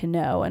 needs you to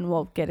know. And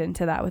we'll get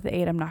into that with the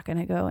 8. I'm not going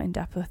to go in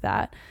depth with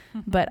that,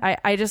 but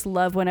I just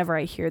love whenever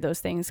I hear those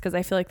things, because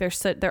I feel like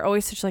they're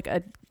always such like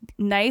a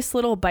nice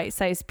little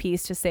bite-sized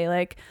piece to say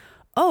like,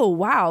 oh,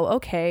 wow,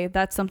 okay,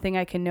 that's something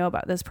I can know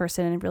about this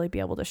person and really be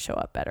able to show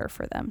up better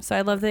for them. So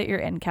I love that you're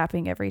end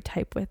capping every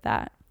type with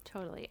that.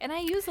 Totally. And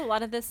I use a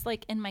lot of this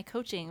like in my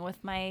coaching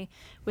with my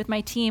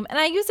team, and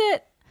I use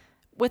it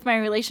with my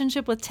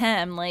relationship with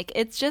Tim. Like,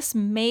 it just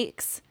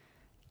makes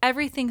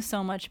everything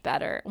so much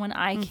better when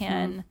I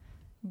can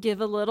give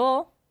a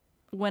little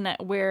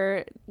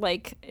where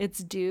like it's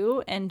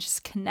due and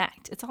just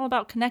connect. It's all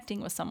about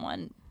connecting with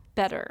someone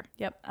better.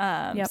 Yep.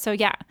 So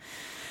yeah.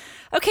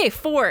 Okay,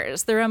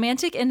 4s, the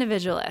romantic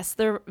individualist.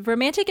 The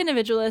romantic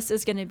individualist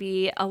is going to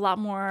be a lot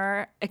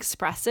more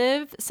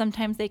expressive.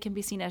 Sometimes they can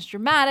be seen as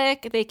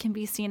dramatic. They can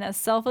be seen as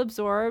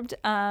self-absorbed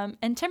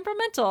and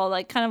temperamental,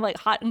 like kind of like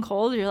hot and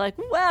cold. You're like,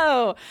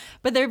 whoa.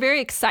 But they're very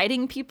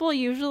exciting people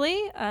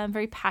usually,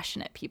 very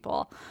passionate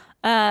people.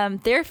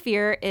 Their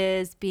fear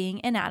is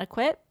being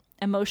inadequate,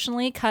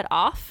 emotionally cut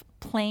off,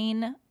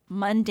 plain,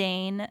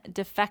 mundane,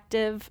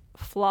 defective,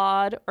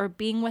 flawed, or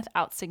being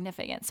without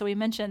significance. So we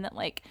mentioned that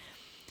like,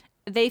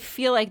 they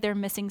feel like they're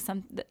missing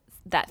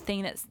that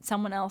thing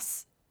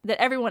that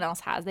everyone else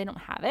has. They don't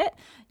have it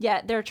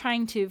yet. They're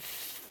trying to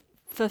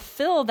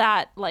fulfill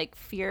that like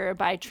fear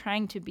by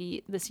trying to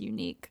be this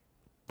unique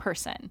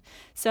person.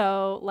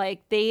 So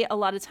like they a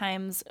lot of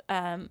times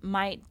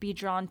might be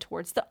drawn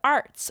towards the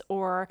arts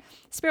or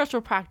spiritual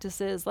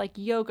practices like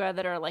yoga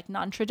that are like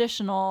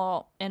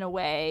non-traditional in a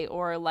way,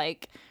 or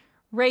like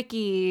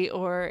Reiki,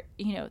 or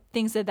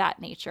things of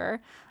that nature.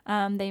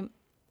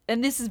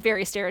 And this is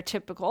very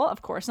stereotypical,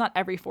 of course. Not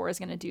every 4 is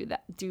going to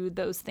do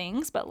those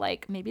things, but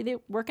like maybe they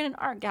work in an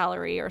art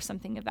gallery or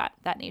something of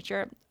that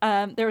nature.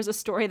 There was a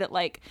story that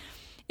like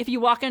if you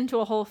walk into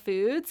a Whole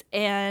Foods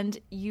and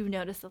you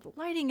notice that the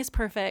lighting is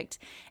perfect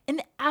and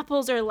the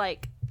apples are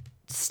like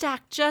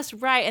stacked just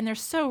right and they're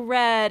so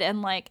red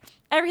and like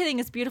everything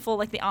is beautiful,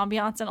 like the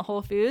ambiance in a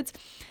Whole Foods.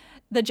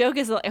 The joke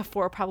is that a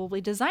 4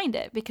 probably designed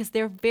it because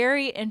they're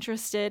very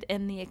interested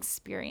in the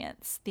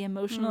experience, the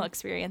emotional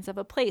experience of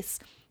a place.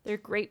 They're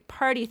great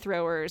party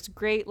throwers,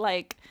 great,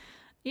 like,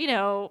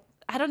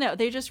 I don't know.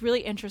 They're just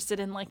really interested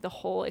in like the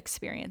whole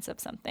experience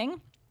of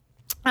something.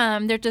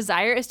 Their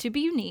desire is to be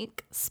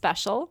unique,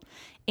 special,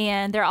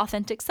 and their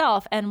authentic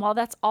self. And while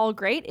that's all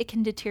great, it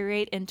can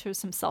deteriorate into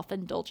some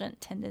self-indulgent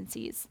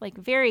tendencies, like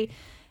very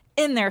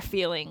in their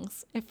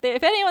feelings. If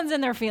anyone's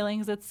in their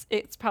feelings,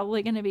 it's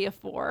probably going to be a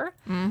 4.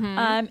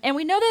 And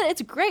we know that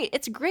it's great.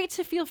 It's great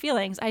to feel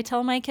feelings. I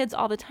tell my kids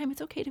all the time,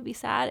 it's okay to be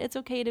sad. It's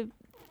okay to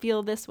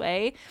feel this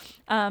way.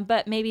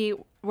 But maybe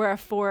where a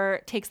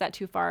 4 takes that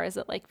too far is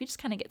that like we just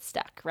kind of get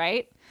stuck,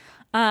 right?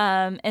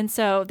 And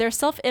so their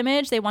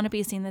self-image, they want to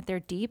be seen that they're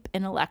deep,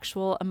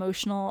 intellectual,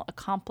 emotional,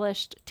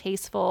 accomplished,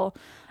 tasteful.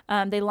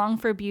 They long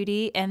for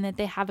beauty and that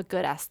they have a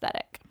good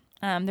aesthetic.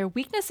 Their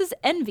weakness is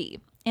envy.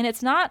 And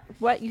it's not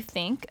what you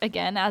think,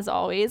 again, as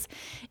always.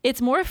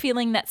 It's more a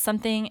feeling that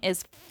something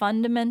is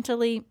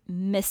fundamentally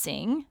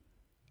missing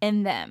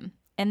in them.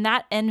 And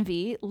that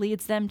envy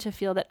leads them to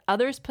feel that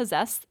others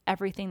possess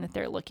everything that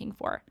they're looking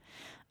for.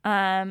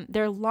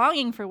 They're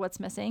longing for what's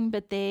missing,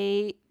 but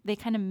they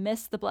kind of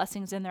miss the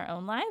blessings in their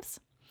own lives.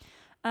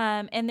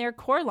 And their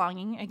core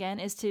longing, again,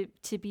 is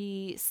to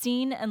be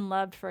seen and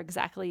loved for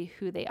exactly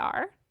who they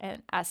are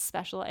and as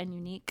special and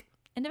unique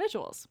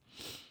individuals.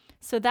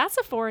 So that's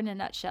a 4 in a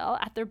nutshell.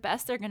 At their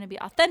best, they're going to be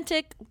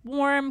authentic,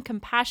 warm,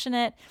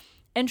 compassionate,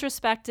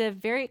 introspective,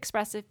 very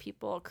expressive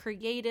people,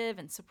 creative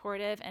and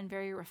supportive, and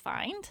very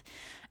refined.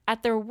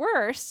 At their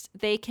worst,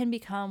 they can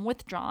become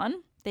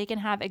withdrawn. They can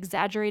have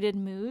exaggerated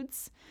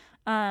moods.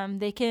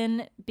 They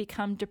can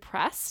become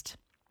depressed,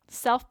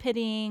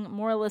 self-pitying,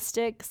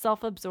 moralistic,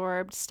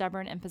 self-absorbed,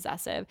 stubborn, and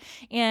possessive.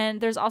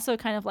 And there's also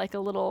kind of like a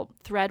little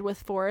thread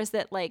with 4s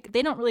that like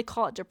they don't really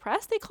call it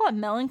depressed. They call it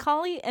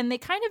melancholy, and they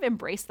kind of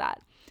embrace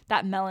that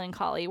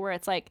melancholy where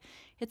it's like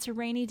it's a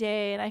rainy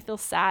day and I feel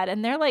sad,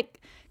 and they're like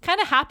kind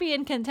of happy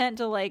and content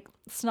to like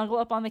snuggle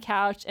up on the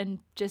couch and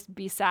just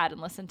be sad and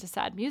listen to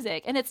sad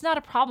music, and it's not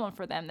a problem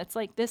for them. That's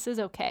like, this is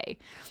okay.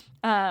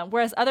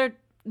 Whereas other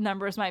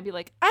numbers might be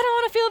like, I don't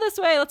want to feel this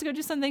way, let's go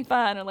do something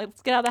fun, or like,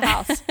 let's get out of the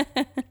house.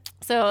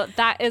 So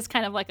that is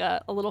kind of like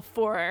a little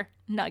 4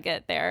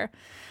 nugget there.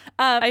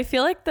 I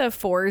feel like the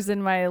 4s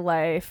in my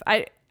life,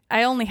 I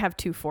only have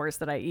 2 4s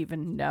that I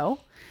even know.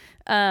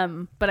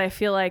 But I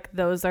feel like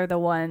those are the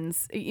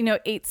ones,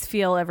 8s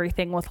feel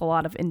everything with a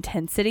lot of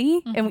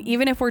intensity. And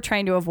even if we're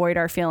trying to avoid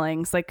our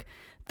feelings, like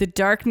the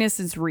darkness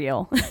is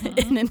real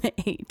in an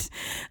 8.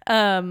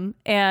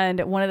 And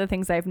one of the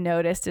things I've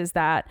noticed is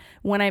that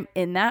when I'm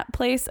in that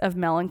place of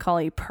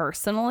melancholy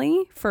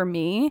personally, for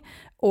me,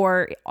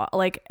 or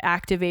like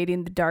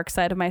activating the dark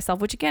side of myself,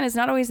 which again is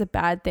not always a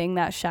bad thing,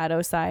 that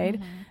shadow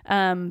side.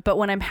 But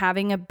when I'm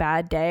having a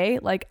bad day,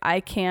 like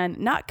I can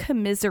not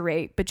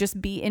commiserate, but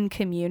just be in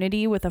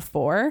community with a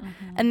 4,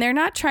 and they're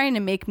not trying to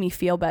make me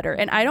feel better.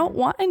 And I don't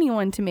want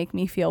anyone to make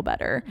me feel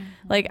better.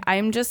 Like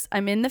I'm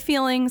in the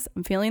feelings,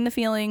 I'm feeling the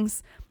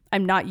feelings.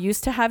 I'm not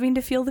used to having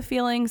to feel the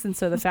feelings. And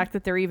so the fact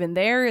that they're even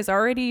there is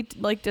already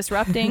like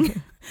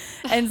disrupting.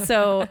 And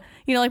so,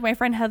 like my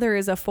friend Heather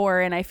is a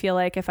 4, and I feel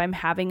like if I'm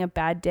having a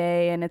bad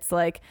day and it's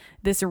like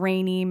this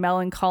rainy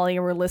melancholy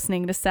and we're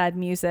listening to sad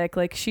music,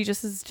 like she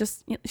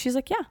she's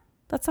like, yeah,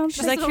 that sounds.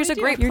 She's like, here's a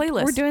great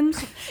playlist. We're doing.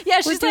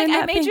 Yeah, she's like,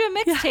 I made you a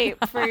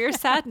mixtape for your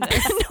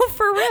sadness. No,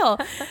 for real.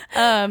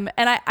 And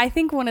I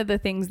think one of the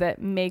things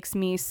that makes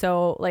me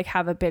so like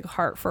have a big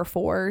heart for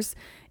 4s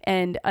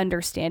and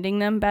understanding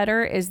them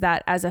better is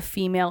that as a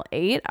female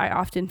 8, I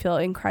often feel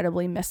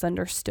incredibly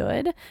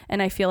misunderstood.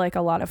 And I feel like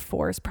a lot of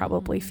 4s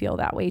probably feel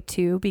that way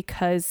too,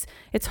 because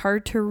it's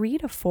hard to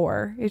read a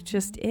 4. It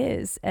just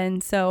is.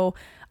 And so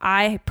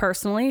I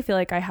personally feel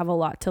like I have a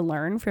lot to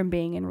learn from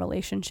being in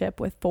relationship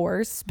with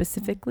 4s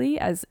specifically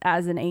as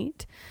an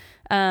 8.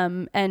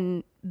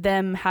 And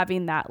them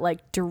having that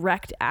like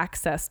direct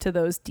access to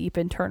those deep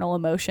internal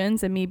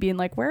emotions, and me being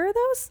like, where are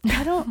those?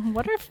 I don't,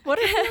 what are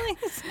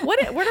feelings?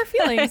 what are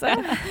feelings? I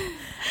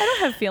don't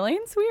have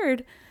feelings.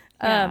 Weird.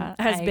 Yeah,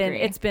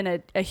 It's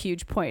been a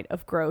huge point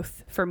of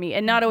growth for me,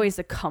 and not always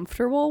a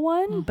comfortable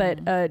one, but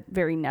a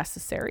very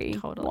necessary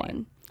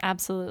one.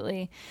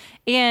 Absolutely.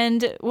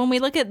 And when we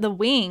look at the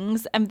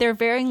wings, there are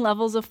varying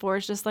levels of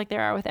 4s, just like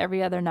there are with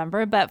every other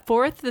number. But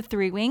 4th, the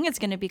 3 wing, is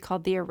going to be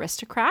called the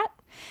aristocrat.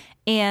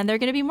 And they're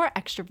going to be more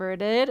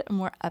extroverted,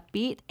 more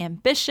upbeat,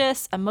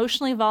 ambitious,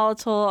 emotionally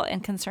volatile,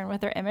 and concerned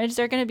with their image.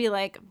 They're going to be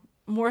like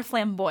more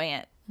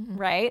flamboyant,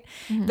 right?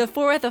 The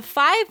 4 with a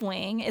 5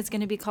 wing is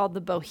going to be called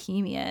the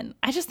bohemian.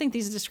 I just think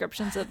these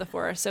descriptions of the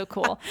 4 are so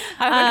cool.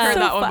 I haven't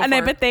heard that one before. And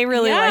I bet they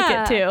really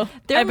like it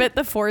too. I bet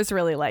the 4s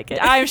really like it.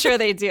 I'm sure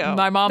they do.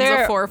 My mom's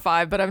a 4 or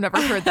 5, but I've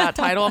never heard that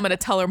title. I'm going to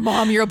tell her,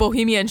 Mom, you're a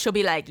bohemian. She'll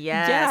be like,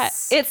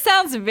 yes. Yeah, it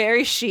sounds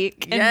very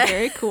chic and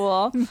very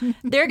cool.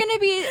 They're going to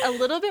be a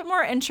little bit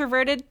more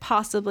introverted,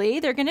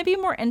 possibly. They're going to be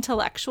more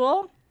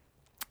intellectual.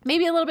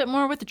 Maybe a little bit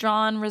more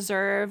withdrawn,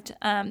 reserved,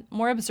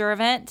 more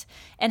observant,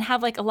 and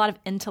have like a lot of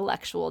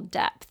intellectual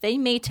depth. They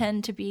may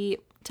tend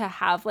to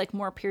have like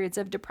more periods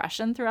of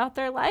depression throughout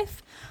their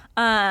life.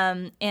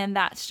 And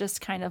that's just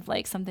kind of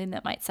like something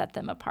that might set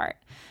them apart.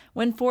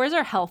 When 4s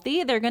are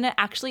healthy, they're going to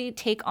actually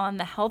take on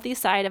the healthy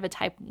side of a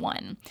type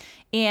 1.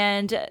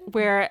 And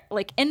where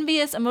like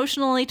envious,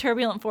 emotionally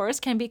turbulent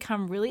 4s can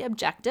become really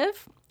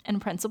objective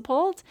and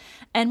principled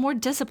and more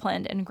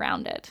disciplined and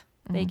grounded.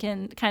 They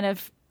can kind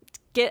of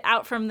get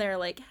out from their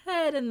like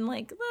head and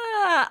like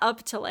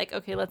up to like,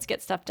 okay, let's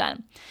get stuff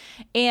done.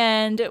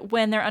 And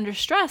when they're under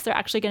stress, they're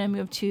actually going to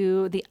move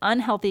to the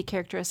unhealthy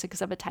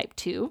characteristics of a type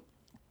 2.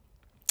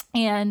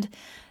 And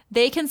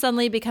they can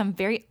suddenly become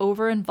very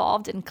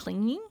over-involved and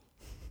clingy.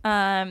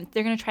 They're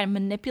going to try to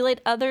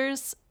manipulate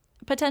others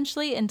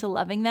potentially into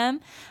loving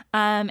them,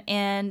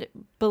 and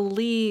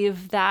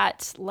believe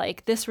that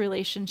like this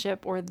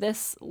relationship or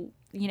this,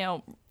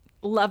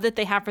 love that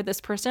they have for this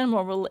person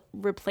will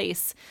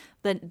replace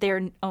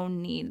their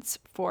own needs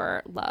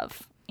for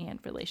love and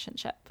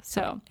relationship.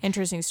 So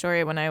interesting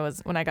story. When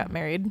I got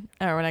married,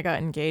 or when I got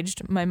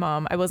engaged, my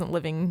mom, I wasn't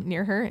living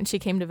near her, and she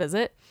came to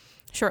visit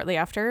shortly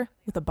after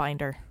with a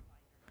binder.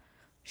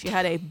 She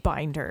had a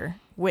binder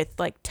with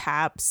like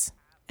tabs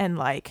and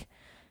like,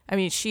 I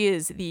mean, she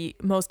is the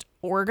most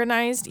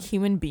organized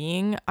human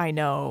being I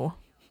know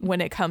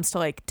when it comes to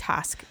like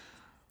task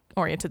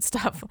oriented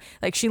stuff.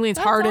 Like she leans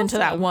hard into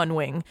that one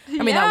wing.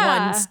 I mean,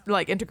 that one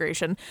like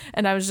integration.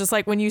 And I was just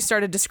like, when you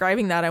started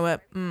describing that, I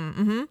went,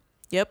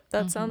 yep,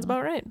 that sounds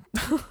about right.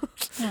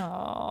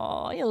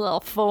 Oh, you little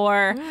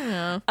 4.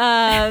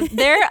 Yeah.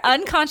 Their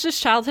unconscious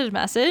childhood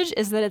message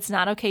is that it's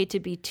not okay to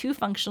be too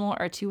functional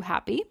or too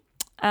happy.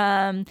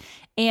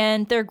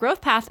 And their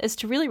growth path is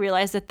to really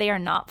realize that they are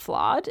not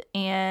flawed,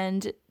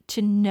 and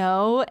to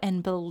know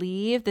and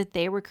believe that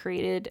they were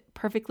created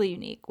perfectly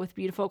unique with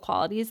beautiful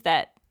qualities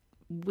that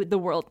the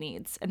world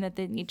needs and that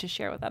they need to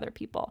share with other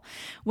people.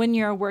 When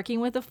you're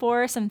working with a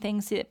 4, some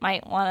things that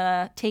might want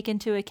to take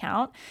into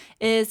account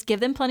is give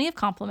them plenty of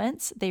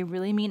compliments. They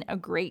really mean a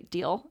great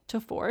deal to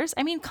 4s.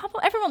 I mean,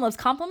 everyone loves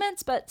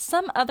compliments, but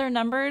some other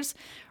numbers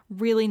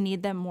really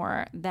need them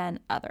more than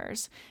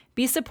others.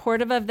 Be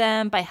supportive of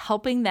them by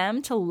helping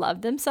them to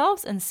love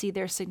themselves and see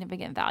their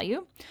significant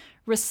value.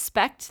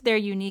 Respect their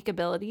unique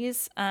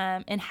abilities,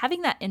 and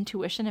having that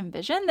intuition and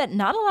vision that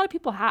not a lot of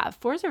people have.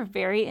 4s are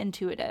very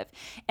intuitive,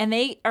 and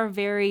they are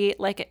very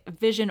like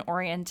vision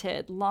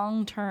oriented,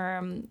 long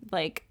term,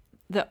 like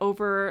the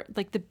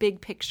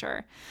big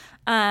picture,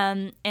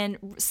 and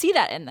see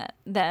that in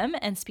them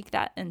and speak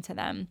that into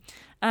them,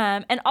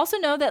 and also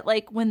know that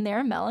like when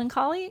they're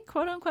melancholy,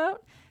 quote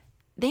unquote,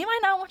 they might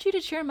not want you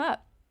to cheer them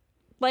up.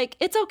 Like,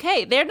 it's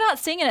okay. They're not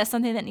seeing it as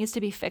something that needs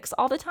to be fixed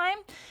all the time.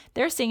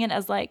 They're seeing it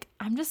as like,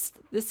 this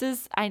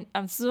is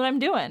what I'm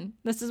doing.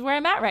 This is where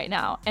I'm at right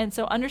now. And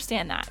so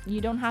understand that. You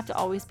don't have to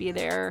always be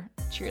their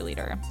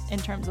cheerleader in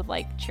terms of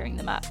like cheering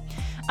them up.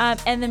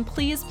 And then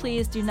please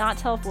do not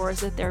tell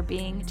 4s that they're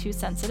being too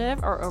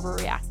sensitive or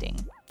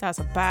overreacting. That's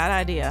a bad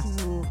idea.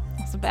 Ooh,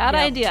 that's a bad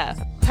idea.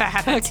 That's a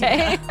bad idea.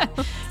 Okay?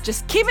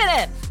 Just keep it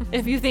in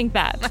if you think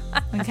that.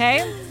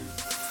 Okay?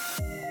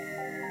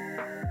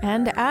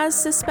 And as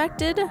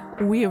suspected,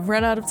 we have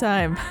run out of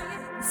time.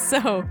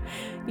 So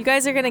you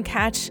guys are going to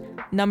catch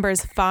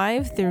numbers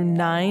 5 through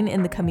 9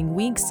 in the coming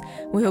weeks.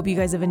 We hope you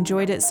guys have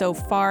enjoyed it so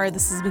far.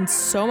 This has been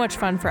so much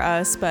fun for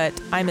us, but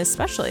I'm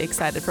especially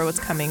excited for what's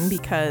coming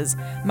because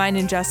mine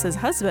and Jess's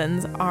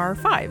husbands are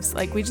 5s.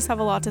 Like, we just have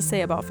a lot to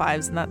say about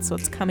 5s, and that's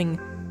what's coming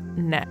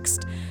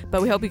next.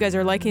 But we hope you guys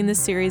are liking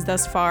this series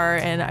thus far,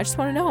 and I just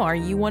want to know, are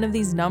you one of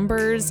these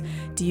numbers?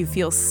 Do you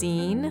feel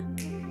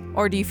seen?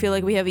 Or do you feel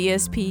like we have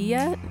ESP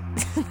yet?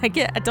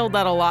 I told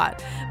that a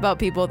lot about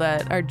people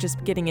that are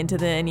just getting into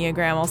the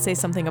Enneagram. I'll say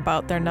something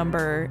about their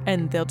number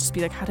and they'll just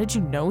be like, how did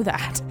you know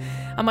that?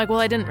 I'm like, well,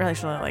 I didn't really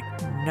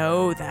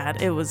know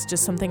that. It was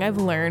just something I've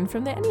learned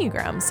from the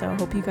Enneagram. So I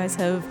hope you guys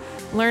have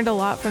learned a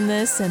lot from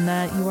this and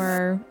that you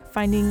are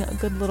finding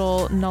good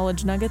little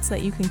knowledge nuggets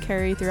that you can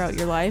carry throughout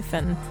your life.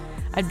 And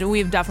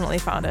we've definitely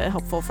found it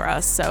helpful for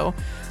us. So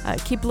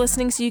keep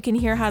listening so you can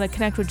hear how to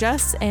connect with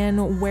Jess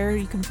and where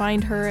you can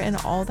find her and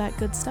all that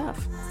good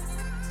stuff.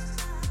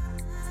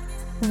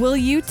 Will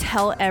you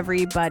tell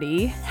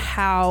everybody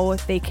how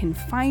they can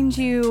find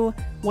you?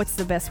 What's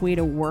the best way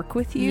to work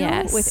with you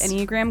with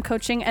Enneagram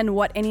coaching, and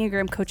what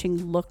Enneagram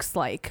coaching looks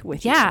like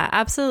with you? Yeah,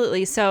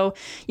 absolutely. So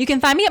you can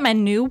find me at my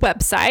new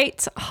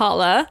website,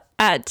 holla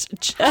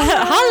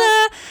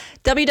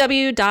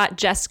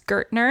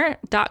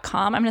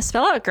www.jessgaertner.com. I'm going to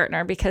spell out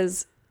Gaertner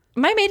because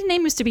my maiden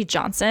name used to be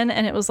Johnson,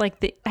 and it was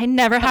like I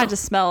never had to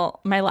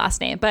spell my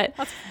last name, but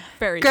that's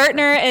very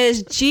Gaertner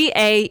is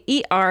Gaertner.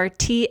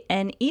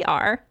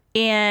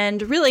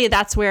 And really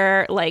that's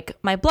where like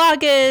my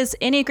blog is,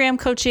 Enneagram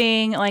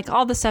coaching, like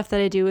all the stuff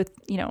that I do with,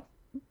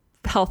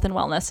 health and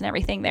wellness and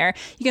everything there.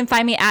 You can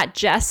find me at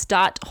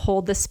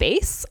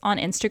jess.holdthespace on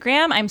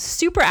Instagram. I'm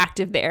super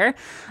active there.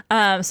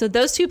 So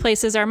those 2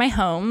 places are my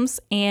homes.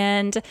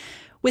 And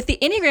with the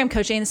Enneagram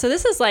coaching, so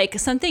this is like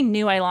something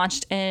new I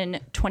launched in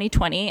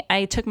 2020.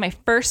 I took my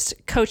first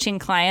coaching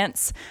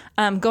clients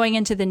going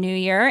into the new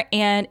year,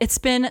 and it's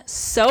been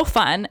so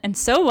fun and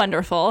so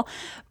wonderful.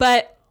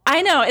 But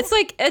I know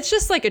it's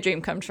just like a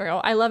dream come true.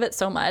 I love it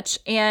so much.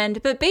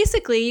 But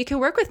basically you can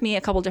work with me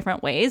a couple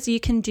different ways. You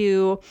can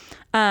do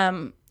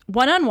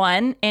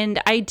one-on-one,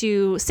 and I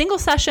do single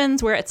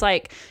sessions where it's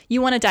like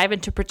you want to dive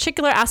into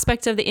particular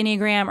aspects of the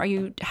Enneagram. Are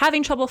you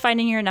having trouble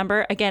finding your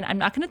number? Again, I'm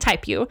not going to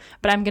type you,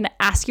 but I'm going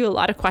to ask you a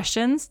lot of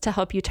questions to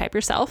help you type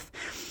yourself.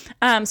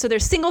 So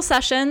there's single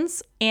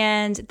sessions,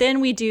 and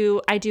then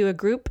I do a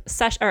group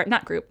session, or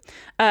not group,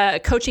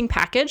 coaching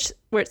package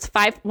where it's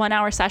 5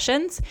 1-hour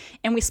sessions,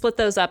 and we split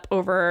those up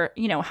over,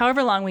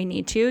 however long we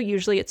need to.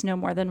 Usually it's no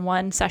more than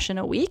 1 session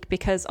a week,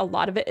 because a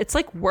lot of it's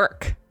like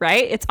work,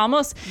 right? It's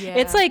almost,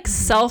 it's like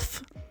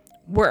self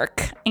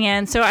work.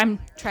 And so I'm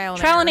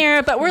trial and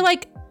error, but we're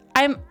like,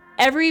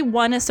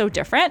 everyone is so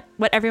different.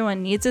 What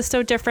everyone needs is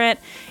so different.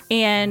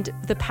 And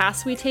the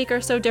paths we take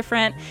are so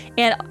different.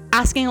 And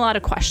asking a lot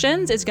of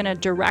questions is going to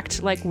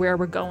direct like where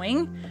we're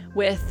going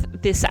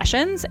with the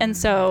sessions. And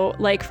so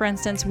like, for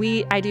instance,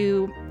 I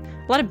do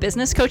a lot of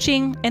business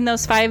coaching in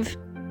those 5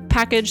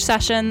 package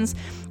sessions,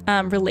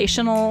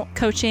 relational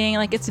coaching,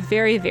 like it's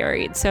very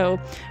varied. So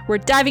we're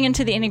diving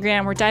into the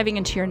Enneagram, we're diving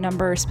into your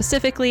number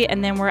specifically,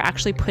 and then we're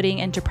actually putting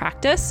into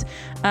practice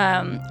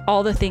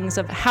all the things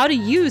of how to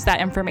use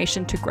that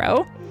information to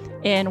grow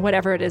in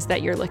whatever it is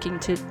that you're looking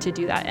to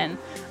do that in.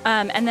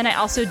 And then I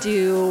also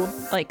do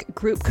like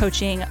group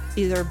coaching,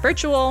 either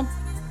virtual,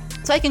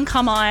 so I can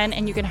come on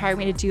and you can hire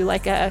me to do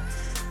like a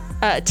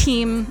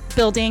team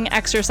building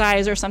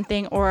exercise or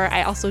something, or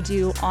I also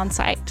do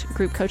on-site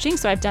group coaching.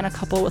 So I've done a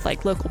couple with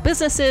like local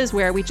businesses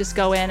where we just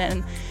go in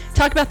and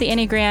talk about the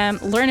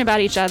Enneagram, learn about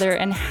each other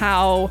and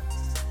how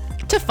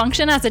to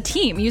function as a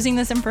team using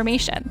this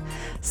information.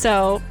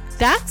 So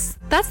that's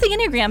the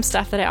Enneagram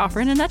stuff that I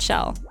offer in a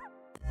nutshell.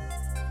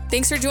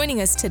 Thanks for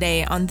joining us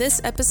today on this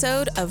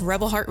episode of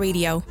Rebel Heart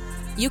Radio.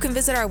 You can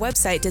visit our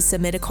website to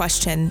submit a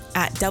question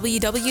at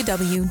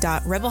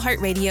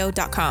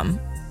www.rebelheartradio.com.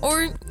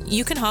 Or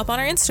you can hop on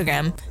our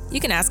Instagram. You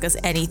can ask us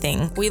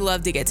anything. We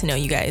love to get to know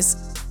you guys.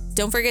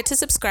 Don't forget to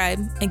subscribe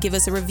and give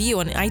us a review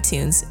on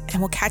iTunes, and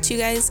we'll catch you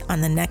guys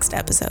on the next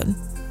episode.